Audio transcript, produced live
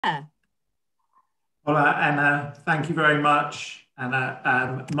Hola, Anna. Thank you very much,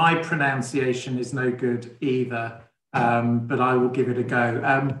 Anna. My pronunciation is no good either, but I will give it a go.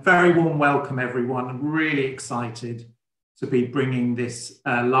 Very warm welcome, everyone. I'm really excited to be bringing this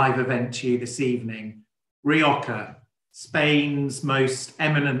live event to you this evening. Rioja, Spain's most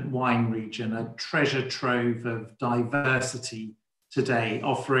eminent wine region, a treasure trove of diversity today,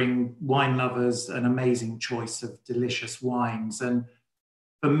 offering wine lovers an amazing choice of delicious wines. And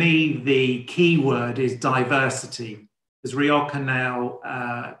for me, the key word is diversity, as Rioja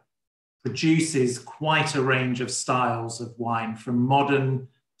now produces quite a range of styles of wine, from modern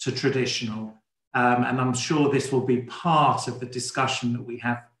to traditional. And I'm sure this will be part of the discussion that we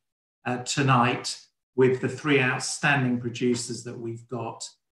have tonight with the three outstanding producers that we've got,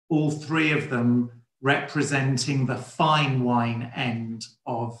 all three of them representing the fine wine end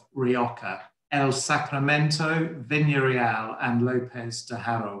of Rioja: El Sacramento, Viña Real, and Lopez de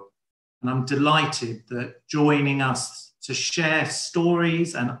Haro. And I'm delighted that joining us to share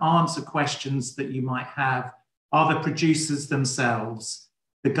stories and answer questions that you might have are the producers themselves,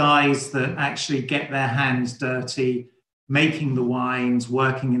 the guys that actually get their hands dirty, making the wines,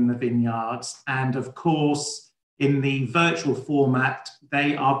 working in the vineyards. And of course, in the virtual format,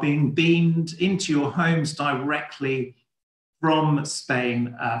 they are being beamed into your homes directly from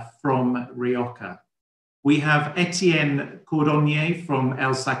Spain, from Rioja. We have Etienne Cordonnier from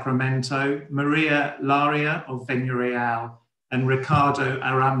El Sacramento, María Larrea of Viña Real, and Ricardo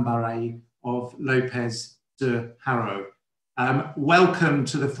Arambarri of Lopez de Haro. Welcome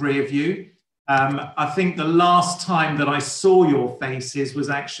to the three of you. I think the last time that I saw your faces was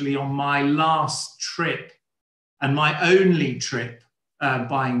actually on my last trip, and my only trip,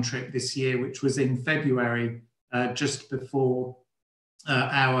 buying trip this year, which was in February, just before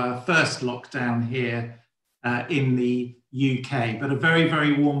our first lockdown here in the UK. But a very,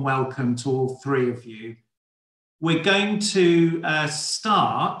 very warm welcome to all three of you. We're going to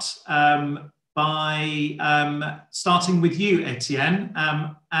start by starting with you, Etienne,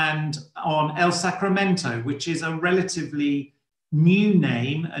 and on El Sacramento, which is a relatively new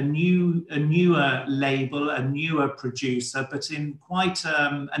name, a newer label, a newer producer, but in quite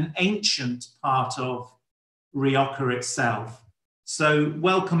an ancient part of Rioja itself. So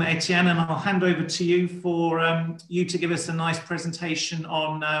welcome, Etienne, and I'll hand over to you for you to give us a nice presentation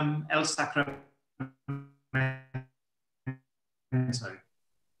on El Sacramento.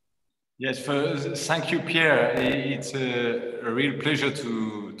 Yes, thank you, Pierre. It's a real pleasure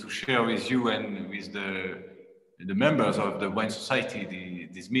to share with you and with the members of the Wine Society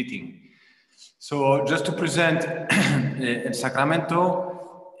this meeting. So just to present El Sacramento,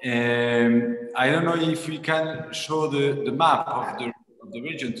 I don't know if we can show the map of the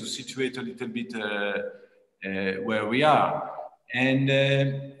region to situate a little bit where we are. And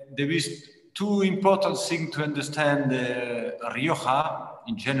there is two important things to understand Rioja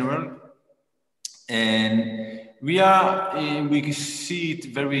in general. And we see it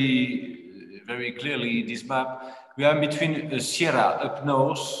very clearly, this map. We are between Sierra up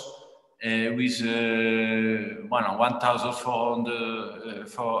north, with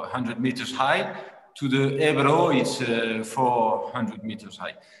 1,400 meters high, to the Ebro, it's 400 meters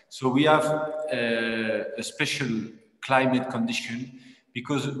high. So we have a special climate condition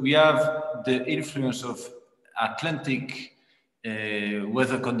because we have the influence of Atlantic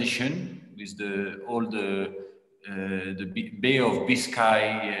weather condition with all the Bay of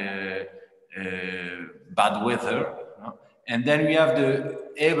Biscay bad weather. And then we have the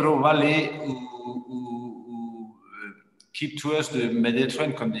Ebro Valley who keep to us the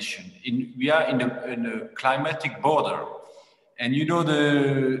Mediterranean condition. We are in a climatic border. And you know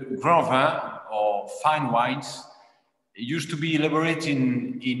the Grand Vin or fine wines used to be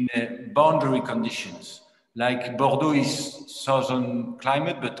elaborated in boundary conditions. Like Bordeaux is southern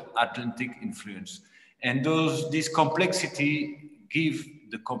climate, but Atlantic influence. And this complexity give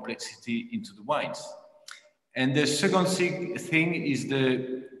the complexity into the wines. And the second thing is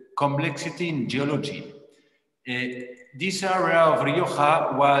the complexity in geology. This area of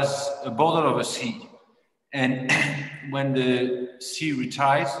Rioja was a border of a sea. And when the sea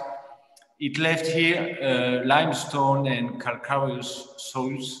retired, it left here limestone and calcareous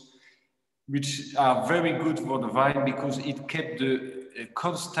soils, which are very good for the vine because it kept the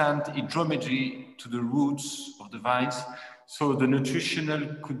constant hydrometry to the roots of the vines, so the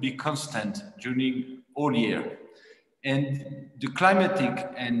nutritional could be constant during all year. And the climatic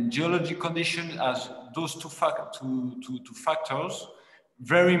and geologic condition as those two factors,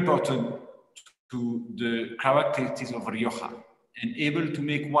 very important to the characteristics of Rioja and able to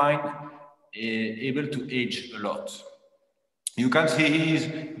make wine, able to age a lot. You can see here is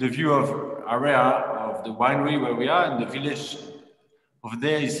the view of area of the winery where we are, and the village over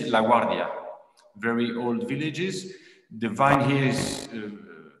there is La Guardia, very old villages. The vine here is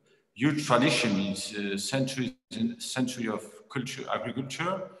huge tradition, it's a century of culture,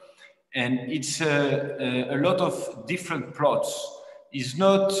 agriculture, and it's a lot of different plots. It's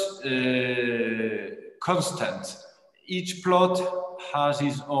not constant. Each plot has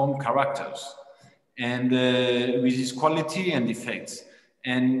its own characters, and with its quality and effects.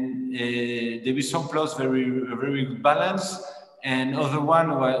 And there is some plots very good balance, and other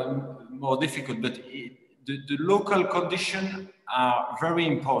one were more difficult. But the local conditions are very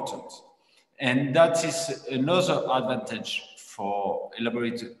important, and that is another advantage for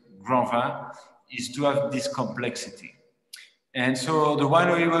elaborate Grand Vin, is to have this complexity. And so the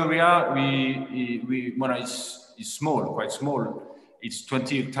winery where we are, it's small, quite small. It's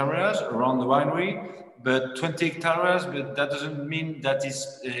 20 hectares around the winery, but 20 hectares, but that doesn't mean that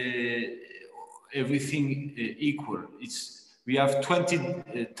is everything equal. We have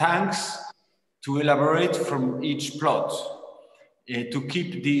 20 tanks to elaborate from each plot to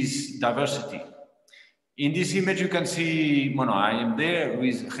keep this diversity. In this image, you can see, I am there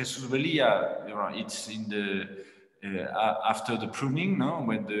with Jesus Velia. It's in the after the pruning,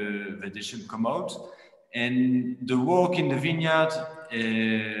 when the vegetation come out, and the work in the vineyard.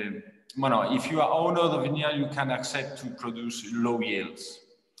 If you are owner of the vineyard, you can accept to produce low yields,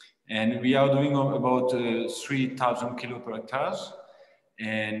 and we are doing about 3,000 kilo per hectare,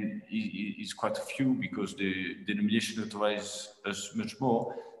 and it's quite a few because the denomination authorizes us much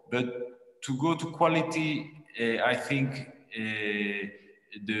more. But to go to quality, I think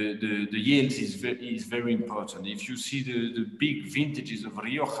the yields is very important. If you see the big vintages of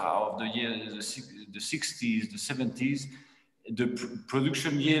Rioja of the years, the 60s, the 70s, the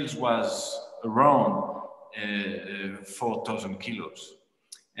production yields was around 4,000 kilos.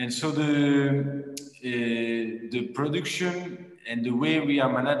 And so the production and the way we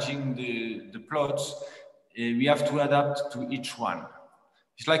are managing the plots, we have to adapt to each one.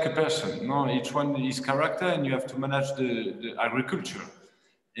 It's like a person, each one is character, and you have to manage the agriculture.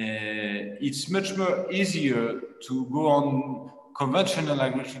 It's much more easier to go on conventional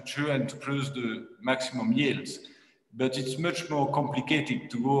agriculture and to produce the maximum yields, but it's much more complicated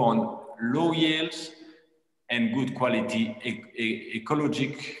to go on low yields and good quality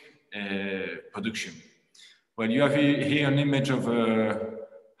ecologic production. Well, you have here an image of a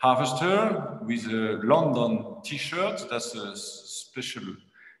harvester with a London t-shirt. That's a special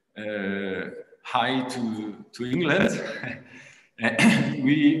hi to England.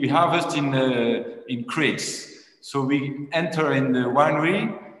 We harvest in crates. So we enter in the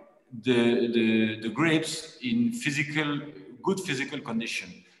winery the grapes in good physical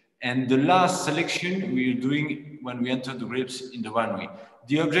condition. And the last selection we are doing when we enter the grapes in the winery.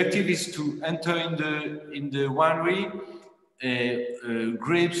 The objective is to enter in the winery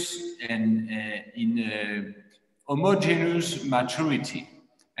grapes and in homogeneous maturity.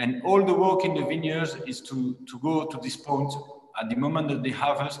 And all the work in the vineyards is to go to this point at the moment that they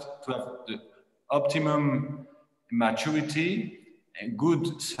harvest, to have the optimum maturity and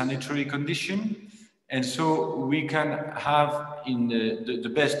good sanitary condition. And so we can have in the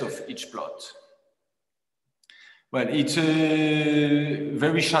best of each plot. Well, it's a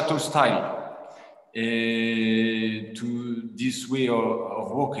very chateau style to this way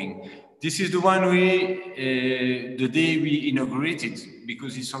of working. This is the winery the day we inaugurated,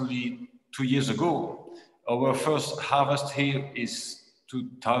 because it's only 2 years ago. Our first harvest here is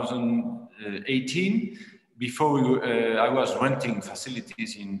 2018. Before I was renting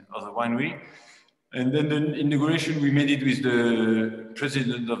facilities in other winery. And then the inauguration, we made it with the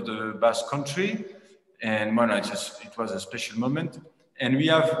president of the Basque Country. And it was a special moment. And we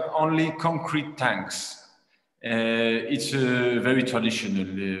have only concrete tanks. It's a very traditional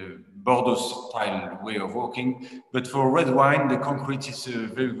Bordeaux style way of working. But for red wine, the concrete is a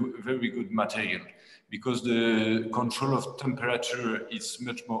very good material, because the control of temperature is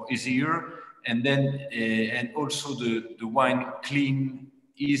much more easier. And then, and also the wine clean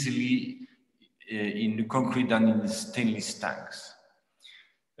easily in the concrete than in the stainless tanks.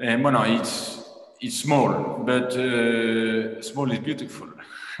 And it's small, but small is beautiful.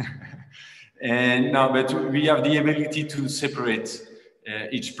 But we have the ability to separate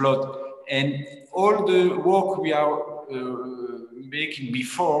each plot, and all the work we are making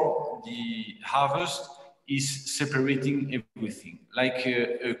before the harvest is separating everything. Like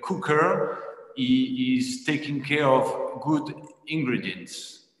a cooker is taking care of good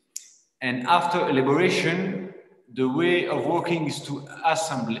ingredients. And after elaboration, the way of working is to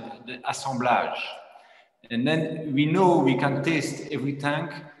assemble the assemblage. And then we know we can taste every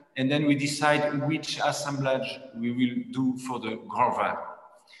tank, and then we decide which assemblage we will do for the Grand Vin.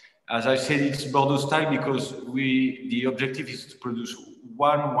 As I said, it's Bordeaux style because the objective is to produce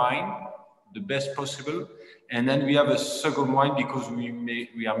one wine, the best possible, and then we have a second wine because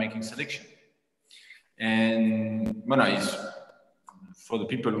we are making selection. And bueno, for the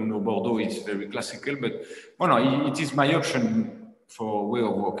people who know Bordeaux, it's very classical, but bueno, it is my option for way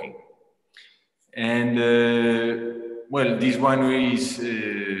of working. And well, this winery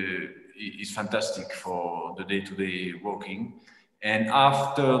is fantastic for the day-to-day working. And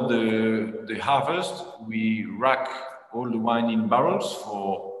after the harvest, we rack all the wine in barrels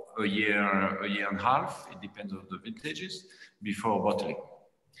for a year and a half. It depends on the vintages before bottling.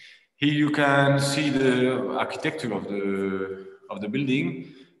 Here you can see the architecture of the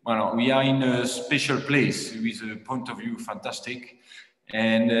building. Well, we are in a special place with a point of view fantastic.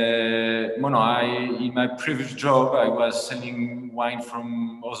 And in my previous job, I was selling wine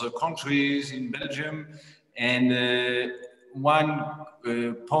from other countries in Belgium. And one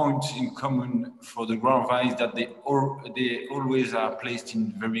point in common for the Grand Vin is that they always are placed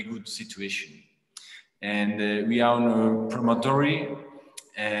in very good situation. And we are on a promontory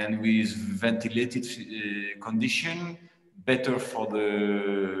and with ventilated condition, better for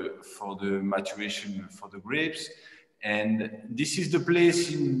the maturation for the grapes. And this is the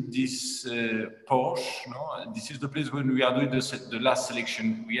place in this Porsche. No? This is the place when we are doing the last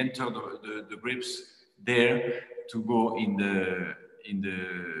selection. We enter the grapes there to go in the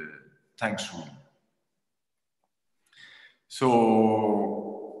tanks room.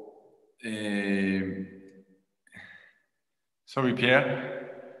 So, sorry, Pierre.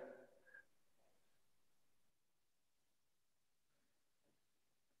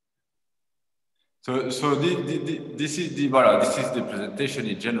 So this is the presentation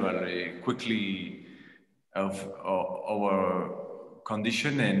in general, quickly of our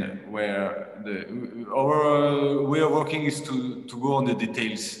condition, and where our way of working is to go on the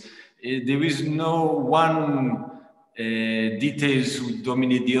details. There is no one details who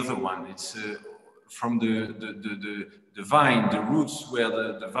dominate the other one. It's from the vine, the roots where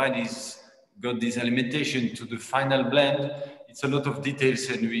the vine is got this alimentation to the final blend. It's a lot of details,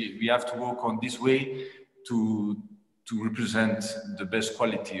 and we have to work on this way to represent the best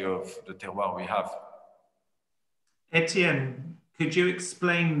quality of the terroir we have. Etienne, could you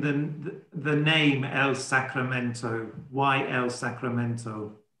explain the name El Sacramento? Why El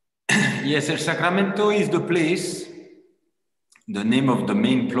Sacramento? Yes, El Sacramento is the place, the name of the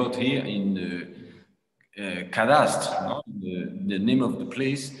main plot here in the cadastre, no? the name of the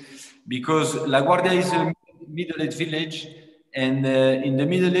place, because La Guardia is a middle-aged village. And in the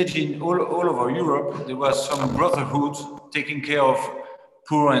Middle Age, in all over Europe, there was some brotherhood taking care of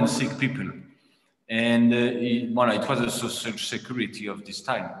poor and sick people. And it was a social security of this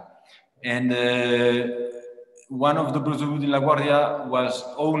time. And one of the brotherhood in La Guardia was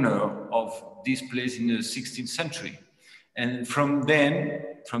owner of this place in the 16th century. And from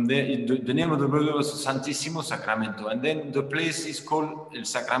there, the name of the brotherhood was Santissimo Sacramento. And then the place is called El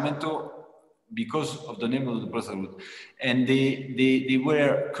Sacramento because of the name of the brotherhood. And they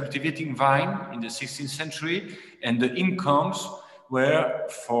were cultivating vine in the 16th century, and the incomes were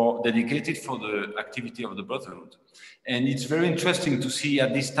dedicated for the activity of the brotherhood. And it's very interesting to see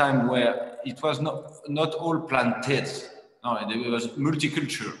at this time where it was not all planted, no, there was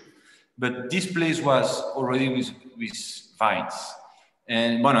multiculture, but this place was already with vines.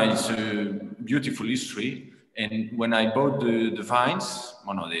 And it's a beautiful history. And when I bought the vines,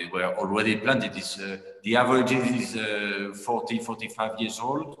 they were already planted. The average is 40, 45 years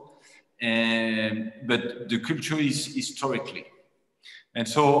old. But the culture is historically. And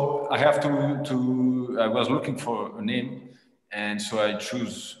so I have I was looking for a name. And so I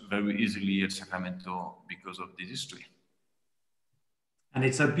choose very easily El Sacramento because of this history. And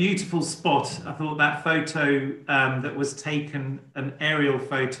it's a beautiful spot. I thought that photo that was taken, an aerial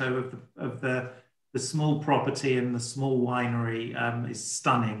photo of the small property and the small winery is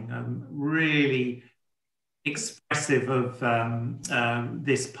stunning, really expressive of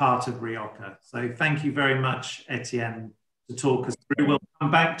this part of Rioja. So thank you very much, Etienne, to talk us through. We'll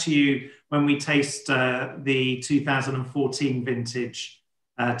come back to you when we taste the 2014 vintage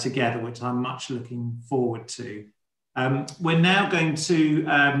together, which I'm much looking forward to. We're now going to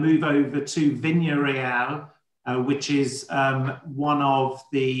move over to Viña Real, which is one of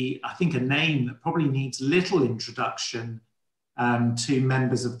I think a name that probably needs little introduction to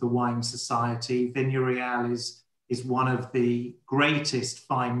members of the Wine Society. Viña Real is one of the greatest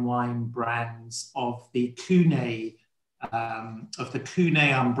fine wine brands of the Cune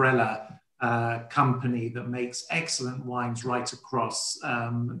umbrella, company that makes excellent wines right across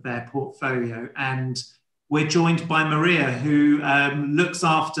their portfolio. And we're joined by Maria, who looks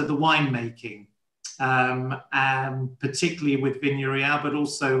after the winemaking, and particularly with Viña Real, but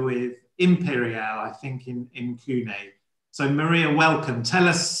also with Imperial, I think, in Cune. So Maria, welcome. Tell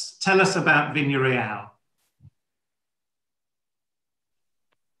us about Viña Real.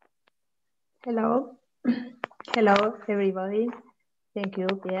 Hello. Hello, everybody. Thank you,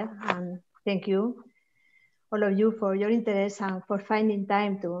 Pierre, and thank you, all of you, for your interest and for finding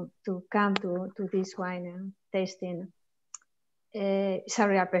time to come to this wine tasting. It's a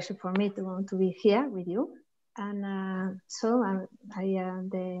real pleasure for me to be here with you. And so I am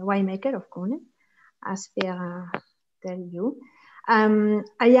the winemaker of Cune, as Pierre tell you. I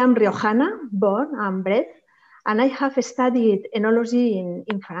am Riojana, born and bred, and I have studied enology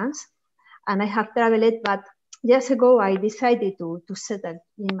in France, and I have traveled, but years ago I decided to settle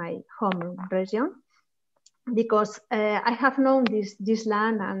in my home region because I have known this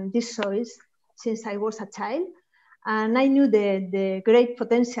land and this soils since I was a child. And I knew the great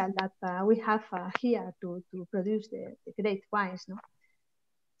potential that we have here to produce the great wines. No?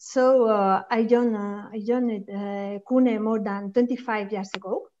 So I joined Cune more than 25 years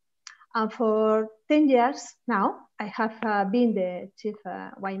ago. And for 10 years now, I have been the chief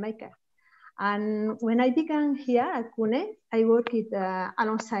winemaker. And when I began here at Cune, I worked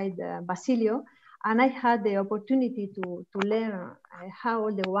alongside Basilio, and I had the opportunity to learn how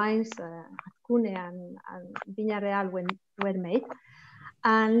all the wines at Cune and Viña Real were made,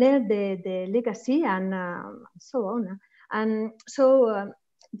 and learn the legacy and so on. And so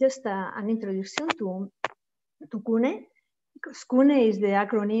just an introduction to Cune, because Cune is the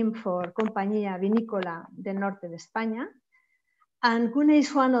acronym for Compañía Vinícola del Norte de España. And Cune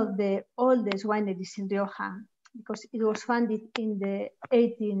is one of the oldest wineries in Rioja because it was founded in the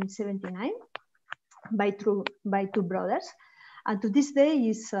 1879 by two brothers. And to this day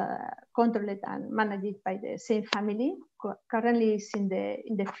is controlled and managed by the same family. Currently is in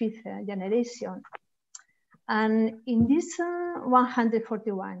the fifth generation. And in this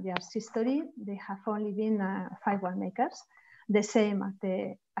 141 years history, there have only been 5 winemakers, the same as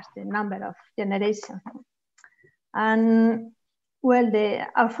the number of generations. And well,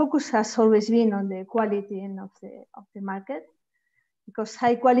 our focus has always been on the quality of the market, because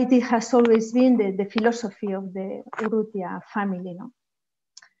high quality has always been the philosophy of the Urrutia family. No?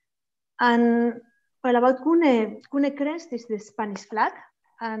 And well, about Cune crest is the Spanish flag,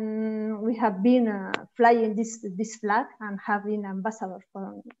 and we have been flying this flag and have been ambassadors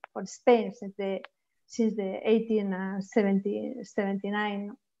for Spain since the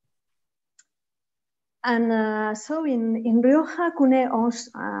 1879. And so in Rioja, Cune owns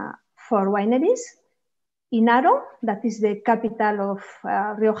 4 wineries. In Haro, that is the capital of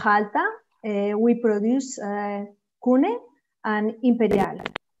Rioja Alta, we produce Cune and Imperial.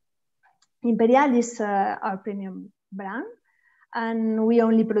 Imperial is our premium brand, and we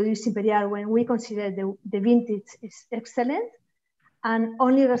only produce Imperial when we consider the vintage is excellent, and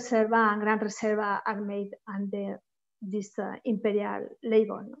only Reserva and Gran Reserva are made under this Imperial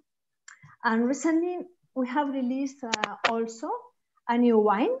label. And recently, we have released also a new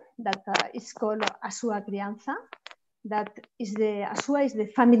wine that is called Asúa Crianza. That is Asúa is the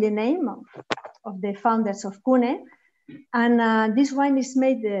family name of the founders of Cune. And this wine is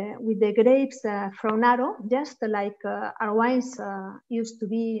made with the grapes from Haro, just like our wines used to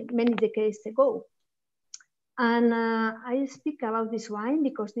be many decades ago. And I speak about this wine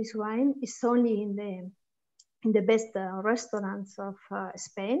because this wine is only in the best restaurants of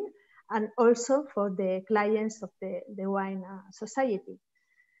Spain, and also for the clients of the wine society.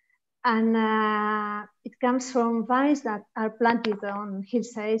 And it comes from vines that are planted on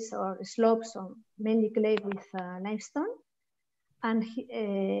hillsides or slopes, or mainly clay with limestone. And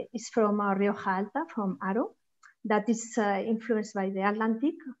it's from Rioja Alta, from Haro, that is influenced by the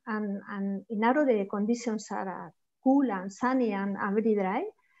Atlantic. And in Haro, the conditions are cool and sunny and very dry.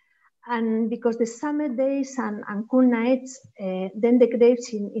 And because the summer days and cool nights, then the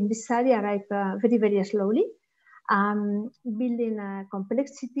grapes in this area ripe very, very slowly, building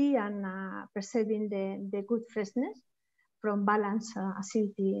complexity and preserving the good freshness from balanced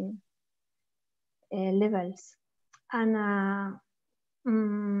acidity levels. And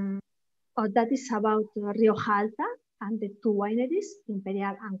that is about Rioja Alta and the 2 wineries,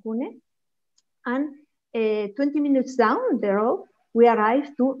 Imperial and Cune. And 20 minutes down the road, we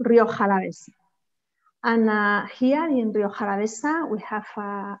arrived to Rioja Alavesa. And here in Rioja Alavesa, we have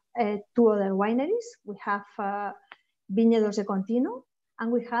 2 other wineries. We have Viñedos de Contino, and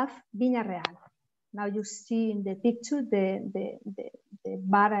we have Viña Real. Now you see in the picture the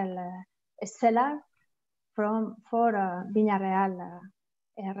barrel cellar for Viña Real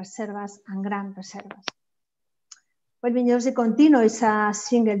reservas and Gran Reservas. Well, Viñedos de Continuo is a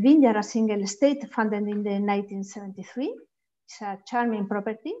single vineyard, a single estate founded in the 1973. It's a charming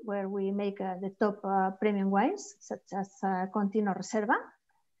property where we make the top premium wines, such as Continuo Reserva.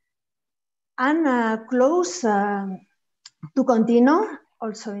 And close to Continuo,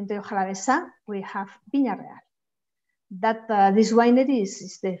 also in Rioja Alavesa, we have Viña Real. That this winery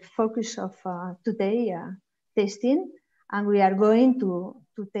is the focus of today tasting, and we are going to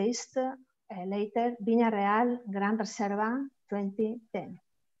taste later Viña Real Gran Reserva 2010.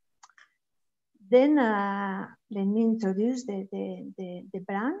 Then let me introduce the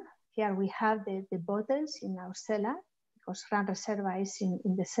brand. Here we have the bottles in our cellar, because Gran Reserva is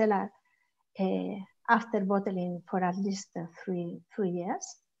in the cellar after bottling for at least 3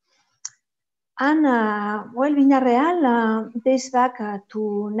 years. And well, Viña Real dates back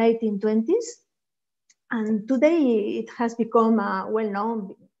to 1920s. And today it has become well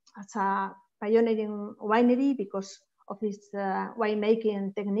known as a pioneering winery because of its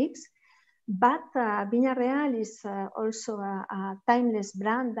winemaking techniques. But Viña Real is also a timeless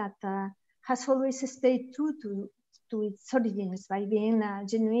brand that has always stayed true to its origins by being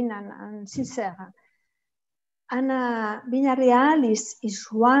genuine and sincere. And Viña Real is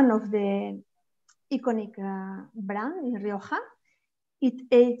one of the iconic brand in Rioja. It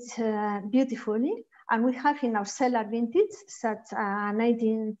ages beautifully, and we have in our cellar vintage such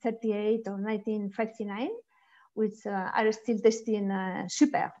 1938 or 1959, which are still tasting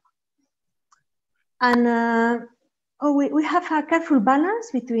superb. And we have a careful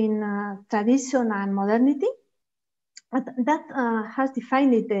balance between tradition and modernity. That has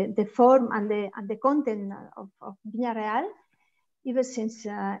defined the form and the content of Viña Real ever since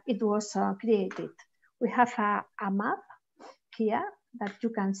it was created. We have a map here that you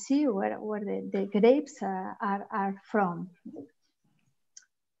can see where the grapes are from.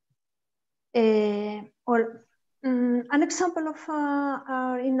 An example of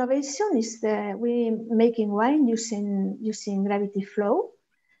our innovation is we making wine using gravity flow.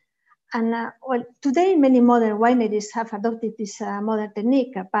 And well, today many modern wineries have adopted this modern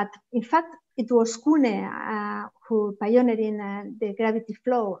technique, but in fact it was Kuhne who pioneered in the gravity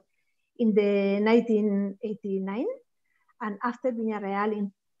flow in the 1989, and after Viña Real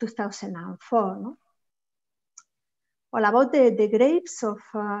in 2004. No? Well, about the grapes of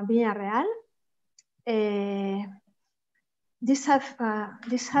Viña Real, these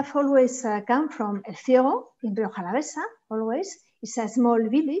have always come from El Ciego in Rioja Alavesa. Always, it's a small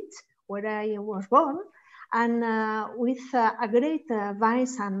village where I was born, and with a great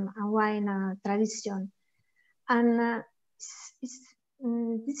vines and wine tradition. And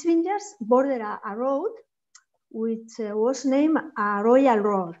these vineyards border a road which was named a royal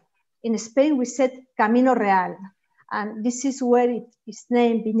road. In Spain, we said Camino Real, and this is where its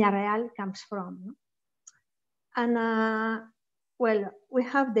name Viña Real comes from. And well, we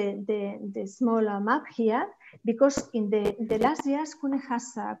have the small map here because in the last years, Kuhne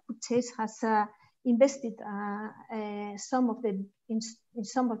has invested some of the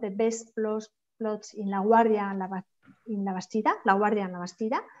best plots in La Guardia and La Bastida,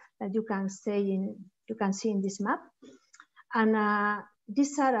 that you can see in this map. And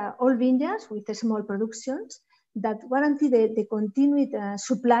these are all vineyards with small productions that guarantee the continued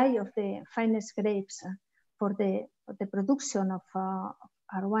supply of the finest grapes for the production of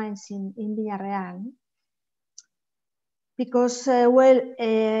our wines in Viña Real. Because, well,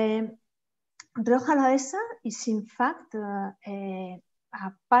 Rioja Alavesa is in fact a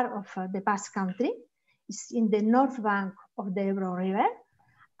part of the Basque Country. It's in the north bank of the Ebro River.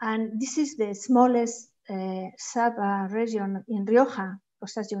 And this is the smallest sub-region in Rioja,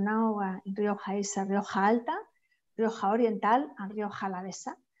 because as you know, in Rioja is Rioja Alta, Rioja Oriental, and Rioja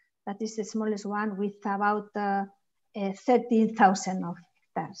Alavesa. That is the smallest one with about 13,000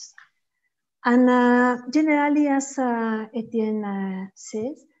 hectares. And generally, as Etienne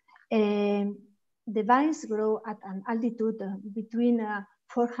says, the vines grow at an altitude between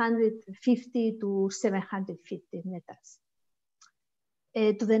 450 to 750 meters.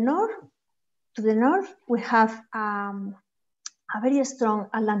 To the north, we have a very strong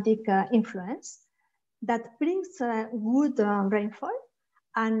Atlantic influence that brings good rainfall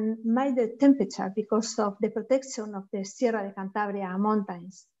and milder temperature because of the protection of the Sierra de Cantabria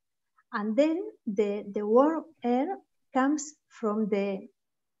mountains. And then the warm air comes from the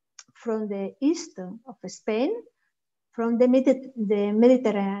east of Spain, from the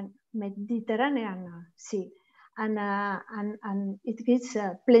Mediterranean Sea, and it gives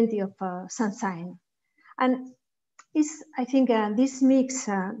plenty of sunshine. And is, I think, this mix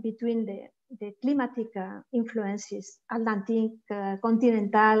between the climatic influences, Atlantic,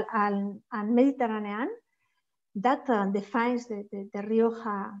 continental, and Mediterranean, that defines the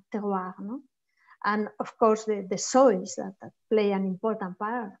Rioja terroir, no? And of course, the soils that play an important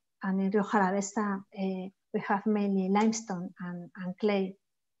part. And in Rioja Alavesa, we have mainly limestone and clay.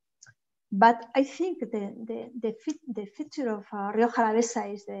 But I think the feature of Rioja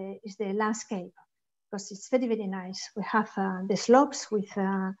Alavesa is the landscape, because it's very, very nice. We have the slopes with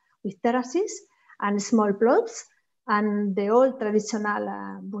terraces and small plots and the old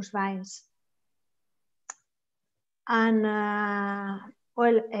traditional bush vines. And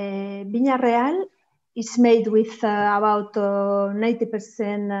Viña Real is made with about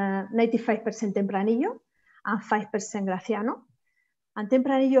 90%, 95% Tempranillo and 5% Graciano. And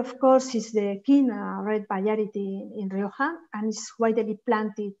Tempranillo, of course, is the king red variety in Rioja, and is widely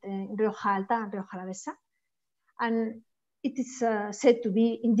planted in Rioja Alta and Rioja Alavesa. And it is said to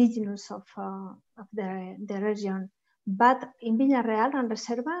be indigenous of the region. But in Viña Real and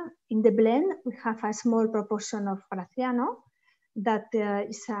Reserva, in the blend, we have a small proportion of Graciano that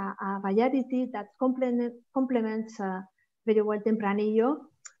is a variety that complements very well Tempranillo,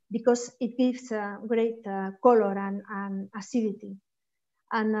 because it gives great color and acidity.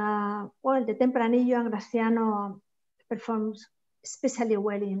 And well, the Tempranillo and Graciano performs especially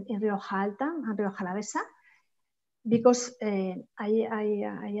well in Rioja Alta and Rioja Alavesa, because I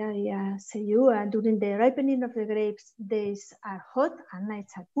say you, during the ripening of the grapes, days are hot and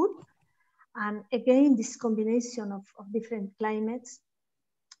nights are cool. And again, this combination of different climates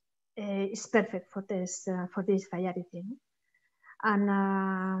is perfect for this variety. And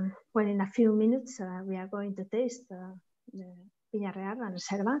well, in a few minutes, we are going to taste the Viña Real and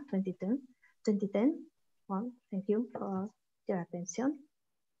Reserva 2010. Well, thank you for your attention.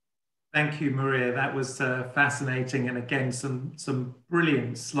 Thank you, Maria. That was fascinating. And again, some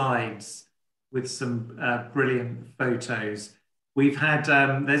brilliant slides with some brilliant photos. We've had,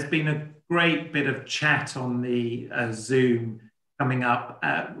 there's been a great bit of chat on the Zoom coming up,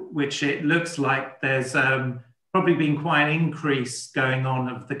 which it looks like there's probably been quite an increase going on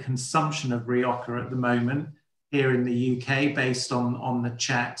of the consumption of Rioja at the moment here in the UK based on the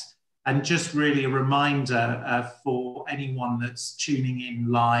chat. And just really a reminder for anyone that's tuning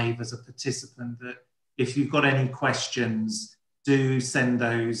in live as a participant that if you've got any questions, do send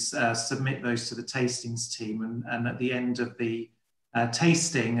those, submit those to the tastings team. And at the end of the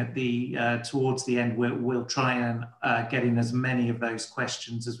tasting, towards the end, we'll try and get in as many of those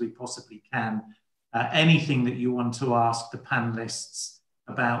questions as we possibly can. Anything that you want to ask the panelists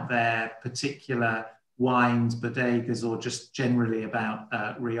about their particular wines, bodegas, or just generally about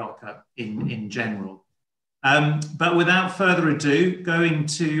Rioja in general. But without further ado, going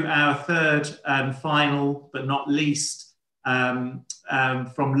to our third and final, but not least, from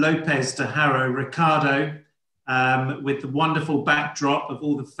Lopez de Haro, Ricardo, with the wonderful backdrop of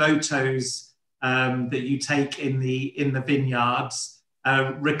all the photos that you take in the vineyards.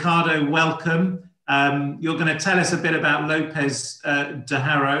 Ricardo, welcome. You're going to tell us a bit about Lopez de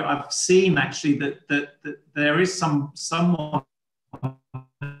Haro. I've seen actually that there is someone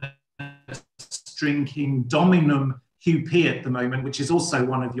drinking Dominum QP at the moment, which is also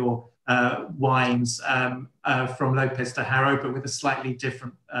one of your wines from Lopez de Haro, but with a slightly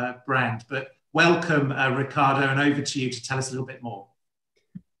different brand. But welcome, Ricardo, and over to you to tell us a little bit more.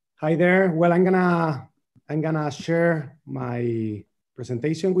 Hi there. Well, I'm gonna share my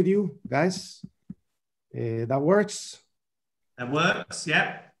presentation with you guys. That works? That works,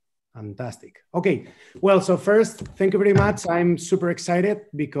 yeah. Fantastic. Okay, well, so first, thank you very much. I'm super excited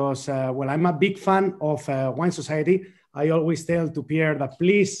because, well, I'm a big fan of Wine Society. I always tell to Pierre that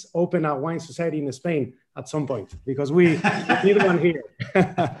please open a wine society in Spain at some point, because we need one here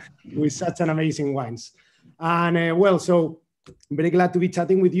with such an amazing wines. And well, so I'm very glad to be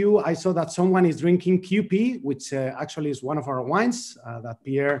chatting with you. I saw that someone is drinking QP, which actually is one of our wines that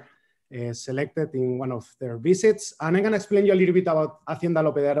Pierre selected in one of their visits. And I'm going to explain you a little bit about Hacienda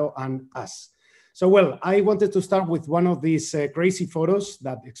Lopez de Haro and us. So, well, I wanted to start with one of these crazy photos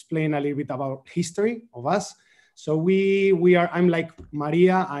that explain a little bit about history of us. So I'm like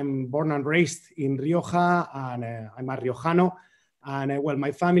Maria. I'm born and raised in Rioja, and I'm a Riojano. And well,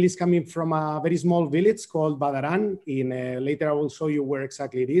 my family is coming from a very small village called Badaran. Later I will show you where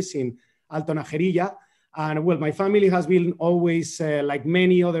exactly it is, in Alto Najerilla. And well, my family has been always, like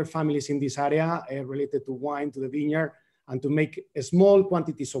many other families in this area, related to wine, to the vineyard, and to make small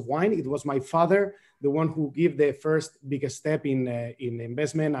quantities of wine. It was my father, the one who gave the first biggest step in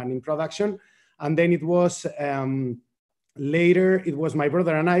investment and in production. And then it was later, it was my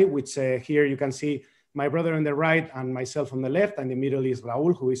brother and I, which here you can see my brother on the right and myself on the left, and in the middle is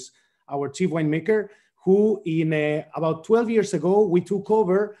Raul, who is our chief winemaker, who in about 12 years ago, we took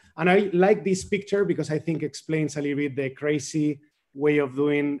over. And I like this picture because I think explains a little bit the crazy way of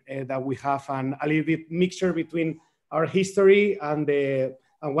doing that we have, and a little bit mixture between our history and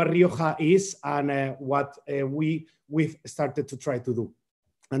what Rioja is and what we've started to try to do.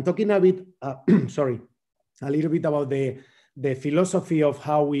 And talking a bit, sorry, a little bit about the philosophy of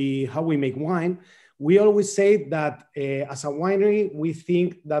how we make wine, we always say that as a winery, we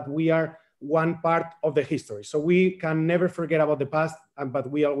think that we are one part of the history. So we can never forget about the past, but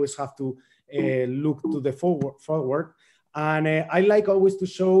we always have to look to the forward. And I like always to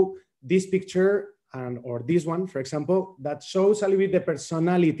show this picture or this one, for example, that shows a little bit the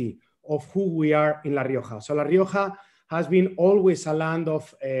personality of who we are in La Rioja. So La Rioja has been always a land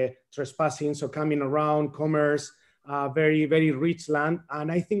of trespassing, so coming around, commerce, very, very rich land.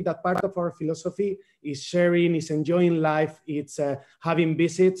 And I think that part of our philosophy is sharing, is enjoying life, it's having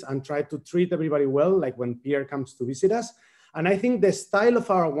visits and try to treat everybody well, like when Pierre comes to visit us. And I think the style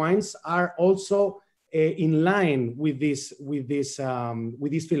of our wines are also in line with this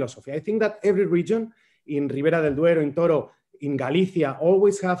philosophy. I think that every region in Ribera del Duero, in Toro, in Galicia,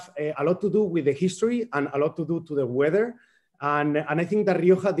 always have a lot to do with the history and a lot to do to the weather. And I think that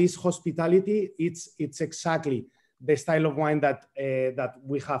Rioja, this hospitality, it's exactly the style of wine that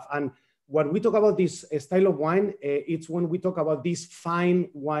we have. And when we talk about this style of wine, it's when we talk about this fine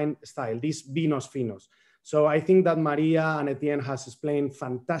wine style, these vinos finos. So I think that Maria and Etienne has explained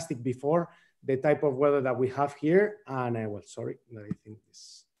fantastic before the type of weather that we have here. And well, sorry, I think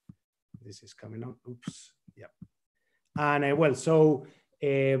this is coming up. Oops, yeah. And well, so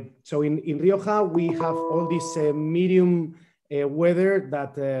in Rioja, we have all this medium weather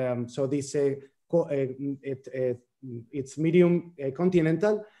that, so this, it's medium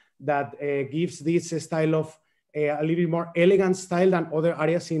continental that gives this style of a little bit more elegant style than other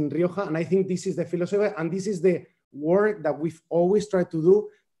areas in Rioja. And I think this is the philosophy, and this is the work that we've always tried to do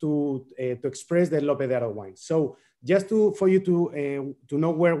to express the Lopez de Haro wine. So just for you to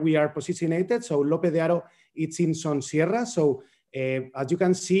know where we are positioned. So Lopez de Haro, it's in Son Sierra. So as you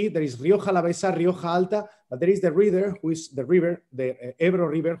can see, there is Rioja Alavesa, Rioja Alta, but there is the river, the Ebro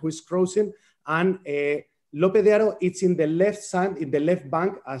River, who is crossing. And Lopez de Haro, it's in the left side, in the left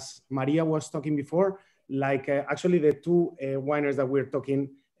bank, as Maria was talking before, like actually the two wineries that we're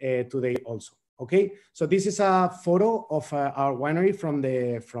talking today also. Okay, so this is a photo of our winery from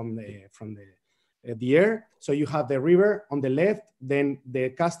the air. So you have the river on the left, then the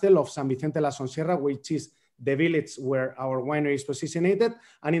castle of San Vicente la Sonsierra, which is the village where our winery is positioned.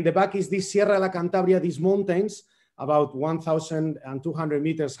 And in the back is this Sierra la Cantabria, these mountains, about 1,200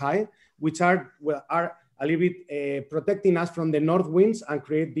 meters high, which are a little bit protecting us from the north winds and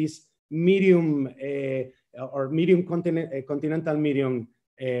create this medium or medium continental medium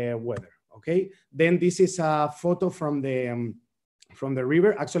weather. Okay, then this is a photo from the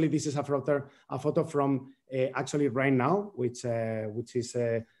river. Actually, this is a photo from actually right now, which is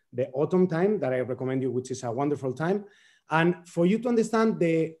the autumn time that I recommend you, which is a wonderful time. And for you to understand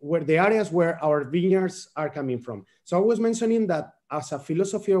where the areas where our vineyards are coming from. So I was mentioning that as a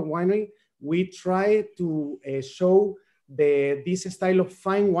philosophy of winery, we try to show this style of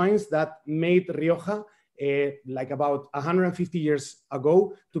fine wines that made Rioja like about 150 years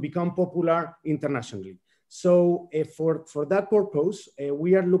ago to become popular internationally. So for that purpose,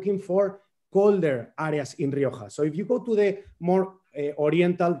 we are looking for colder areas in Rioja. So if you go to the more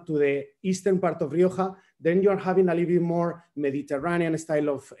oriental, to the eastern part of Rioja, then you're having a little bit more Mediterranean style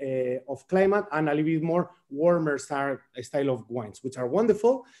of climate and a little bit more warmer style of wines, which are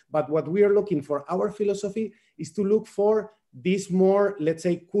wonderful. But what we are looking for, our philosophy is to look for these more, let's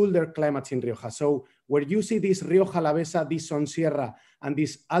say, cooler climates in Rioja. So where you see this Rioja Alavesa, this Son Sierra, and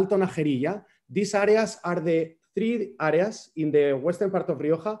this Alto Najerilla, these areas are the three areas in the western part of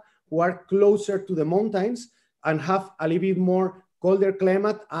Rioja who are closer to the mountains and have a little bit more colder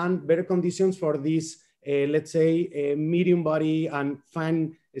climate and better conditions for this, let's say, medium body and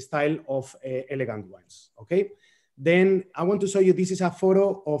fine style of elegant wines, okay? Then I want to show you, this is a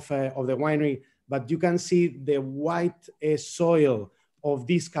photo of the winery, but you can see the white soil of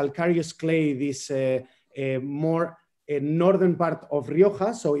this calcareous clay, this more northern part of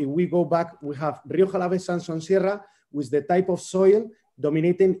Rioja. So if we go back, we have Rioja Alavesa and Son Sierra, with the type of soil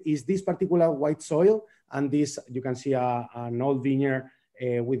dominating is this particular white soil. And this, you can see an old vineyard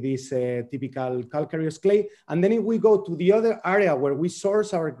with this typical calcareous clay. And then if we go to the other area where we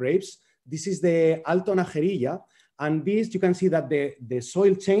source our grapes, this is the Alto Najerilla. And this, you can see that the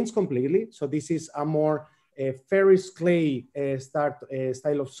soil changed completely. So this is a more a ferrous clay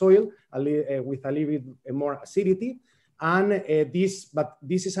style of soil with a little bit more acidity. And this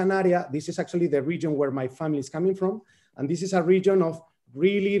is an area, this is actually the region where my family is coming from. And this is a region of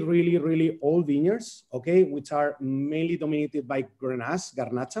really old vineyards, okay, which are mainly dominated by Grenache,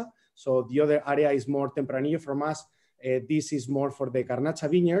 Garnacha. So the other area is more Tempranillo from us. This is more for the Garnacha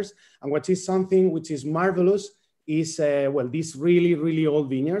vineyards. And what is something which is marvelous is, well, these really old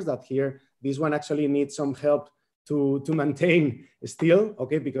vineyards that here, this one actually needs some help to maintain still,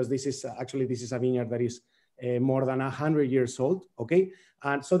 okay, because this is a vineyard that is more than 100 years old, okay?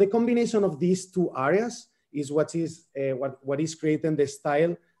 And so the combination of these two areas is what is creating the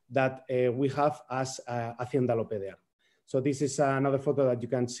style that we have as Hacienda Lopez de Haro. So this is another photo that you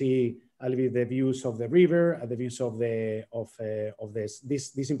can see a little bit the views of the river, the views of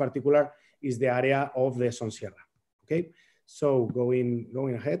this in particular is the area of the Son Sierra, okay? So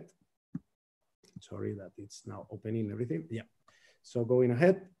going ahead, sorry that it's now opening everything, yeah. So going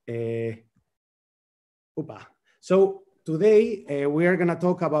ahead, so today we are going to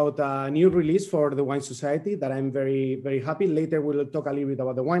talk about a new release for the Wine Society that I'm very happy. Later we'll talk a little bit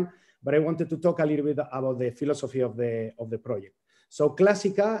about the wine, but I wanted to talk a little bit about the philosophy of the project. So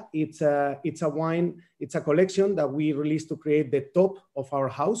Classica, it's a wine, it's a collection that we released to create the top of our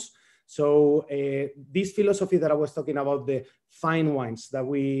house. So this philosophy that I was talking about, the fine wines that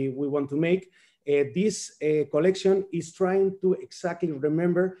we want to make, this collection is trying to exactly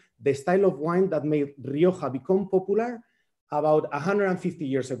remember the style of wine that made Rioja become popular about 150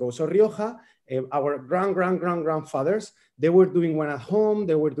 years ago. So Rioja, our grandfathers, they were doing wine at home,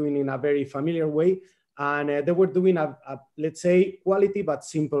 they were doing in a very familiar way, and they were doing a let's say, quality but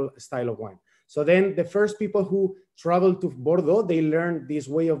simple style of wine. So then the first people who traveled to Bordeaux, they learned this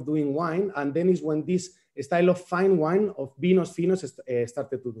way of doing wine, and then is when this style of fine wine of vinos finos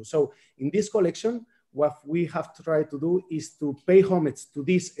started to do. So in this collection, what we have to try to do is to pay homage to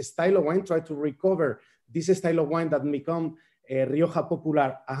this style of wine, try to recover this style of wine that became Rioja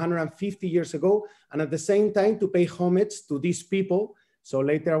popular 150 years ago, and at the same time to pay homage to these people. So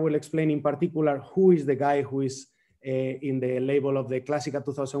later I will explain in particular who is the guy who is in the label of the Classica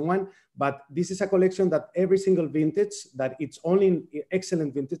 2001, but this is a collection that every single vintage, that it's only in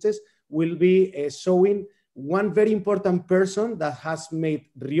excellent vintages, will be showing one very important person that has made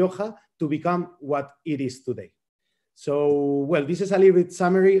Rioja to become what it is today. So, well, this is a little bit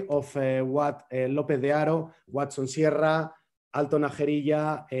summary of what Lopez de Haro, what Son Sierra, Alto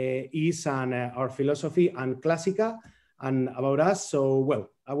Najerilla is, and our philosophy, and Classica, and about us. So, well,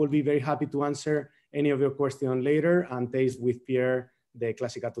 I will be very happy to answer any of your questions later and taste with Pierre the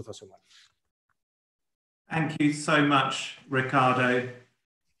Classica 2001. Thank you so much, Ricardo.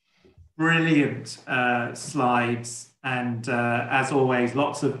 Brilliant slides, and as always,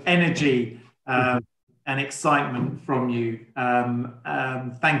 lots of energy and excitement from you.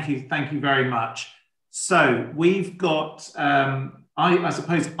 Thank you very much. So we've got, I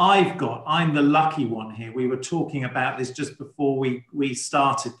suppose I'm the lucky one here. We were talking about this just before we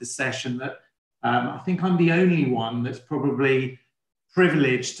started the session, that I think I'm the only one that's probably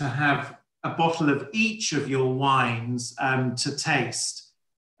privileged to have a bottle of each of your wines to taste.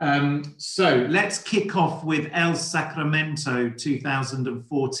 So let's kick off with El Sacramento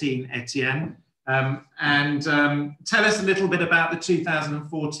 2014, Etienne, and tell us a little bit about the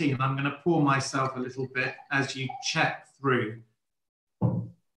 2014. I'm going to pour myself a little bit as you check through.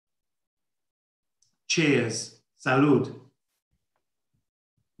 Cheers. Salud.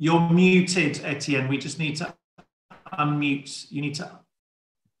 You're muted, Etienne. We just need to unmute. You need to.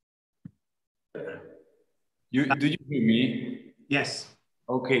 Do you hear me? Yes.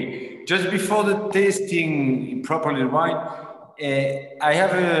 Okay. Just before the tasting properly wine, I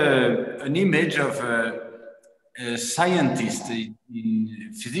have an image of a scientist,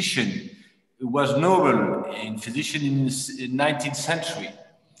 physician, who was Nobel in physician in the 19th century.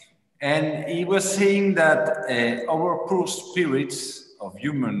 And he was saying that our poor spirits of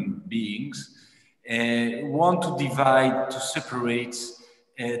human beings want to divide, to separate,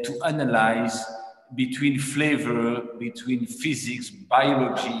 to analyze between flavor, between physics,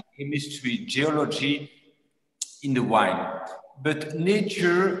 biology, chemistry, geology in the wine. But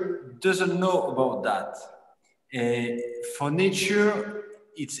nature doesn't know about that. For nature,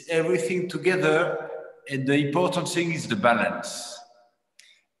 it's everything together, and the important thing is the balance.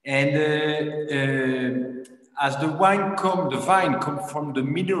 And as the vine comes from the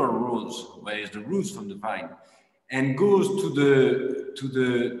mineral roots, where is the roots from the vine, and goes to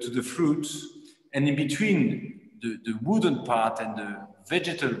the fruits, and in between the wooden part and the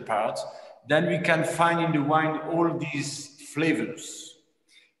vegetal part, then we can find in the wine all these flavors.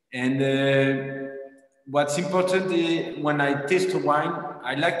 And what's important is when I taste a wine,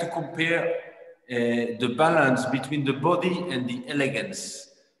 I like to compare the balance between the body and the elegance,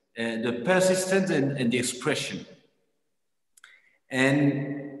 the persistence and the expression.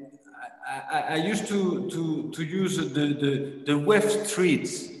 And I used to use the weft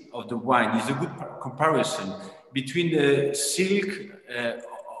streets of the wine is a good comparison between the silk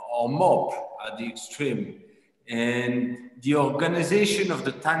or mop at the extreme and the organization of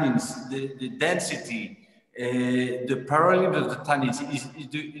the tannins, the density, the parallelism of the tannins is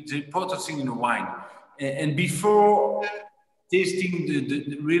the important thing in a wine. And before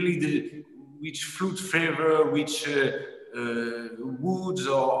tasting really which fruit flavor, which woods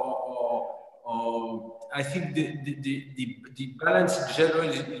or I think the balance in general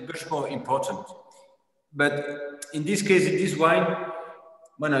is much more important. But in this case, in this wine,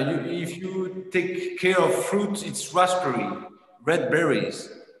 if you take care of fruit, it's raspberry, red berries.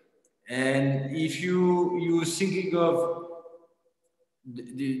 And if you're thinking of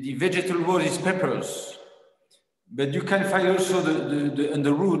the vegetable world, it's peppers. But you can find also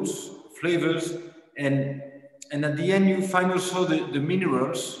the roots, flavors, and at the end you find also the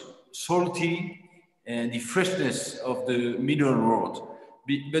minerals, salty, and the freshness of the mineral world.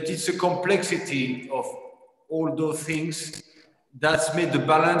 But it's a complexity of all those things that's made the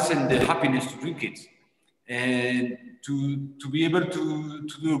balance and the happiness to drink it. And to be able to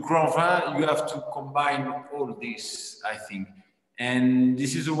do a Grand Vin, you have to combine all this, I think. And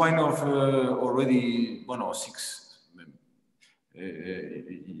this is a wine of already 1 or 6.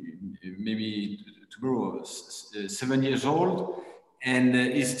 Maybe tomorrow 7 years old, and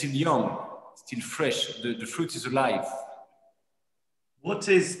is still young, still fresh. The fruit is alive. What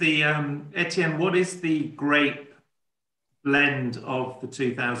is the Etienne? What is the grape blend of the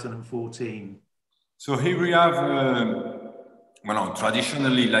 2014? So here we have,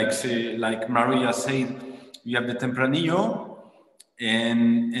 traditionally, like Maria said, we have the Tempranillo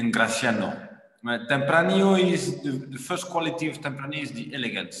and Graciano. Tempranillo is the first quality of Tempranillo is the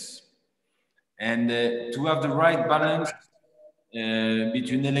elegance, and to have the right balance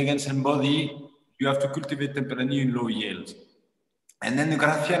between elegance and body, you have to cultivate Tempranillo in low yield. And then the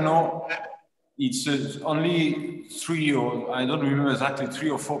Graciano, it's only 3 or I don't remember exactly 3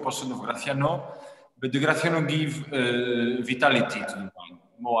 or 4% of Graciano, but the Graciano give vitality to the wine,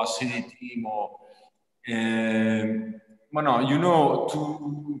 more acidity, more.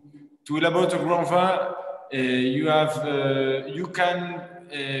 To elaborate a Grand Vin, you can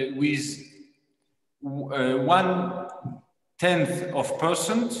with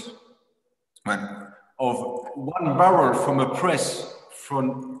 0.1% of 1 barrel from a press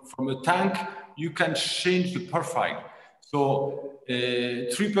from a tank, you can change the profile. So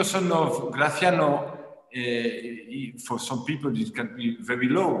 3% of Graciano, for some people it can be very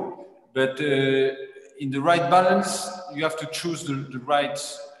low, but in the right balance, you have to choose the right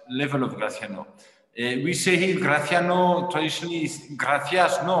level of Graciano. We say here Graciano traditionally is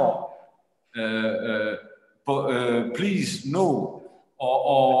gracias, no, please, no,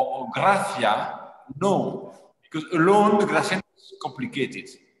 or gracia, no, because alone the Graciano is complicated.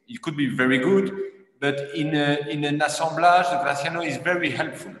 It could be very good, but in an assemblage, the Graciano is very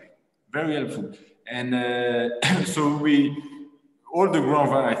helpful, very helpful. And so all the Grand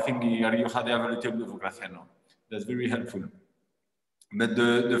Vin, I think in Rioja, they have a little bit of Graciano. That's very helpful. But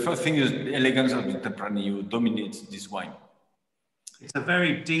the first thing is the elegance of the Tempranillo dominates this wine. It's a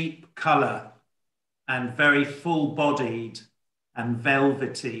very deep color and very full-bodied and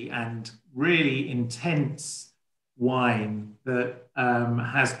velvety and really intense wine that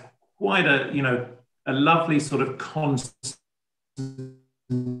has quite a lovely sort of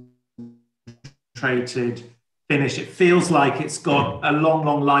concentrated finish. It feels like it's got a long,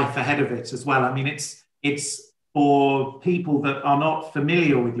 long life ahead of it as well. I mean, it's for people that are not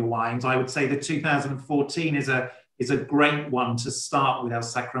familiar with your wines, I would say the 2014 is a great one to start with El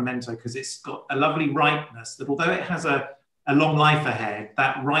Sacramento, because it's got a lovely ripeness that, although it has a long life ahead,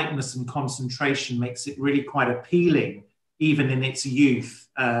 that ripeness and concentration makes it really quite appealing, even in its youth,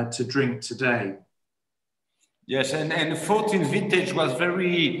 to drink today. Yes, and the 14th vintage was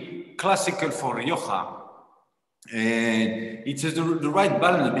very classical for Rioja. It has the right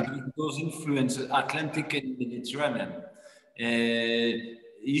balance between those influences, Atlantic and Mediterranean.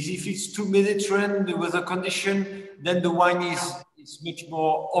 If it's too Mediterranean, the weather condition, then the wine is much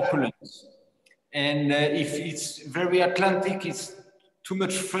more opulent. And if it's very Atlantic, it's too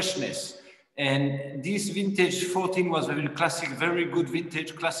much freshness. And this vintage 14 was very classic, very good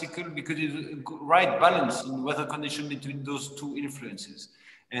vintage, classical, because it's a right balance in weather condition between those two influences.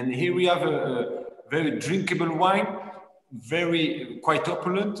 And here we have a very drinkable wine, quite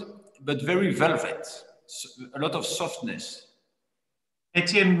opulent, but very velvet. a lot of softness.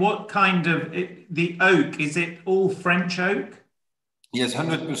 Etienne, what kind of, the oak, is it all French oak? Yes,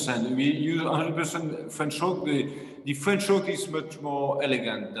 100%. We use 100% French oak. The French oak is much more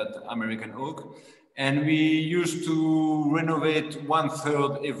elegant than American oak. And we used to renovate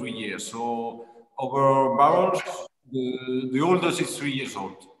 1/3 every year. So our barrels, the oldest is 3 years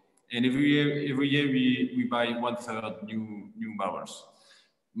old. And every year we buy 1/3 new barrels.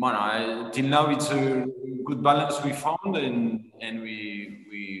 Till now it's a good balance we found, and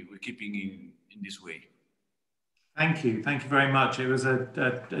we're keeping in this way. Thank you very much. It was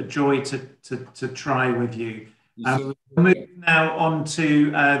a joy to try with you. We'll move now on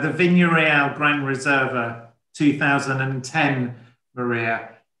to the Viña Real Gran Reserva 2010, Maria.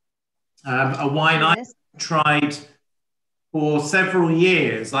 A wine I tried for several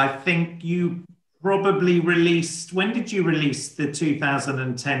years. I think you probably released, when did you release the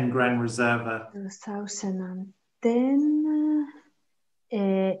 2010 Gran Reserva? 2010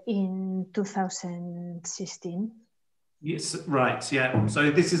 in 2016. Yes, right, yeah.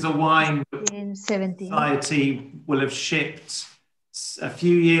 So this is a wine in 17. Society will have shipped a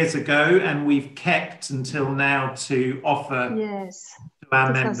few years ago, and we've kept until now to offer to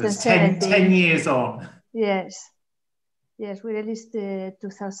our members 10 years on. Yes, we released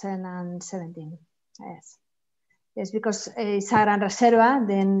 2017. Yes, because it's a Gran Reserva,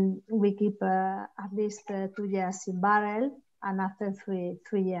 then we keep at least 2 years in barrel, and after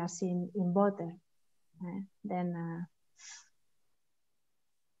three years in bottle. Then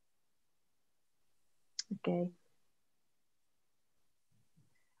okay.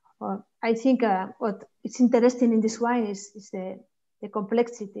 Well, I think what is interesting in this wine is the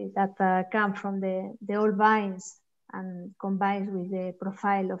complexity that comes from the old vines and combined with the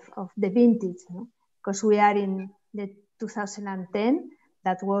profile of the vintage. Because we are in the 2010,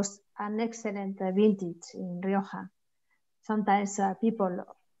 that was an excellent vintage in Rioja. Sometimes people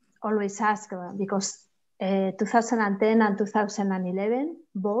always ask, because 2010 and 2011,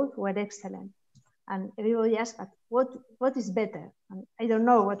 both were excellent. And everybody asks, what is better? And I don't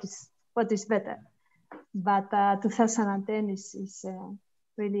know what is better. But 2010 is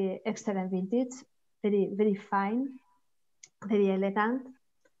really excellent vintage, very, very fine, very elegant.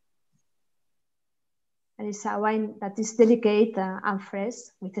 And it's a wine that is delicate and fresh,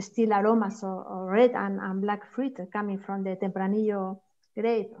 with still aromas of red and black fruit coming from the Tempranillo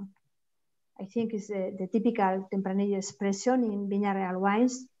grape. I think it's the typical Tempranillo expression in Viña Real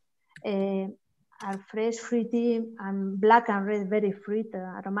wines. Are fresh, fruity, and black and red berry fruit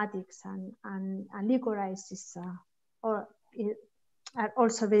aromatics, and licorice are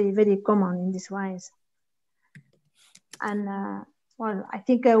also very, very common in these wines. And well, I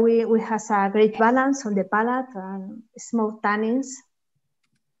think we have a great balance on the palate and smooth tannins.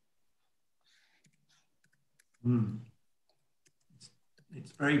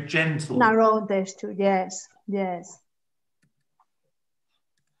 It's very gentle. Narrow texture, yes. I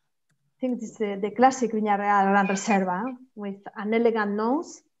think this is the classic Viña Real Gran Reserva with an elegant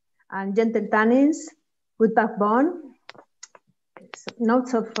nose and gentle tannins, good backbone,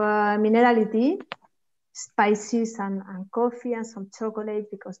 notes of minerality, spices and coffee and some chocolate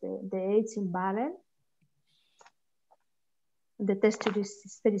because they age in barrel. The texture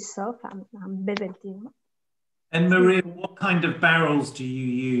is very soft and velvety. And Maria, what kind of barrels do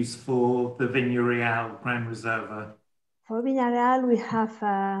you use for the Viña Real Gran Reserva? For Viña Real, we have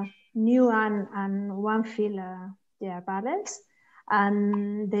new and one fill barrels,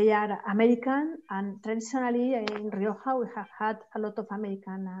 and they are American. And traditionally in Rioja, we have had a lot of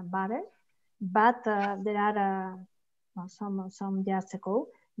American barrels, but there are some years ago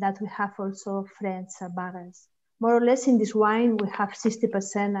that we have also French barrels. More or less in this wine, we have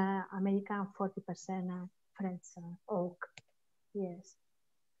 60% American, 40% French oak. Yes.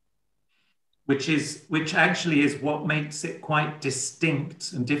 Which actually is what makes it quite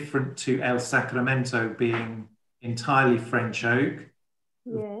distinct and different to El Sacramento being entirely French oak.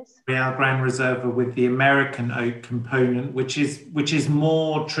 Yes. Real Gran Reserva with the American oak component, which is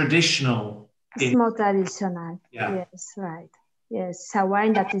more traditional. It's more traditional. Yeah. Yes, right. Yes, it's a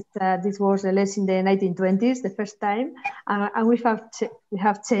wine that is this was released in the 1920s, the first time, and we have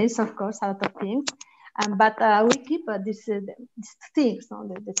changed, of course, a lot of things. But we keep these things,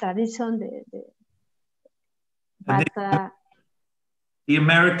 the tradition, the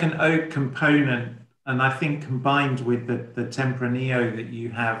American oak component, and I think combined with the Tempranillo that you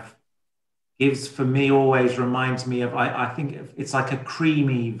have, gives, for me, always reminds me of, I think it's like a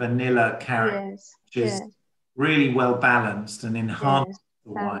creamy vanilla character, which is really well balanced and enhanced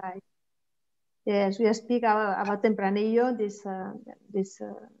the wine. Right. Yes, we speak about Tempranillo, this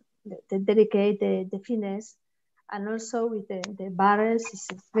delicate, the finesse, and also with the barrels, it's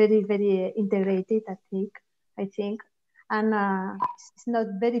very, very integrated, I think. And it's not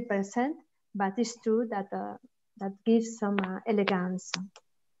very present, but it's true that that gives some elegance.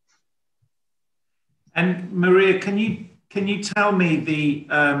 And Maria, can you tell me the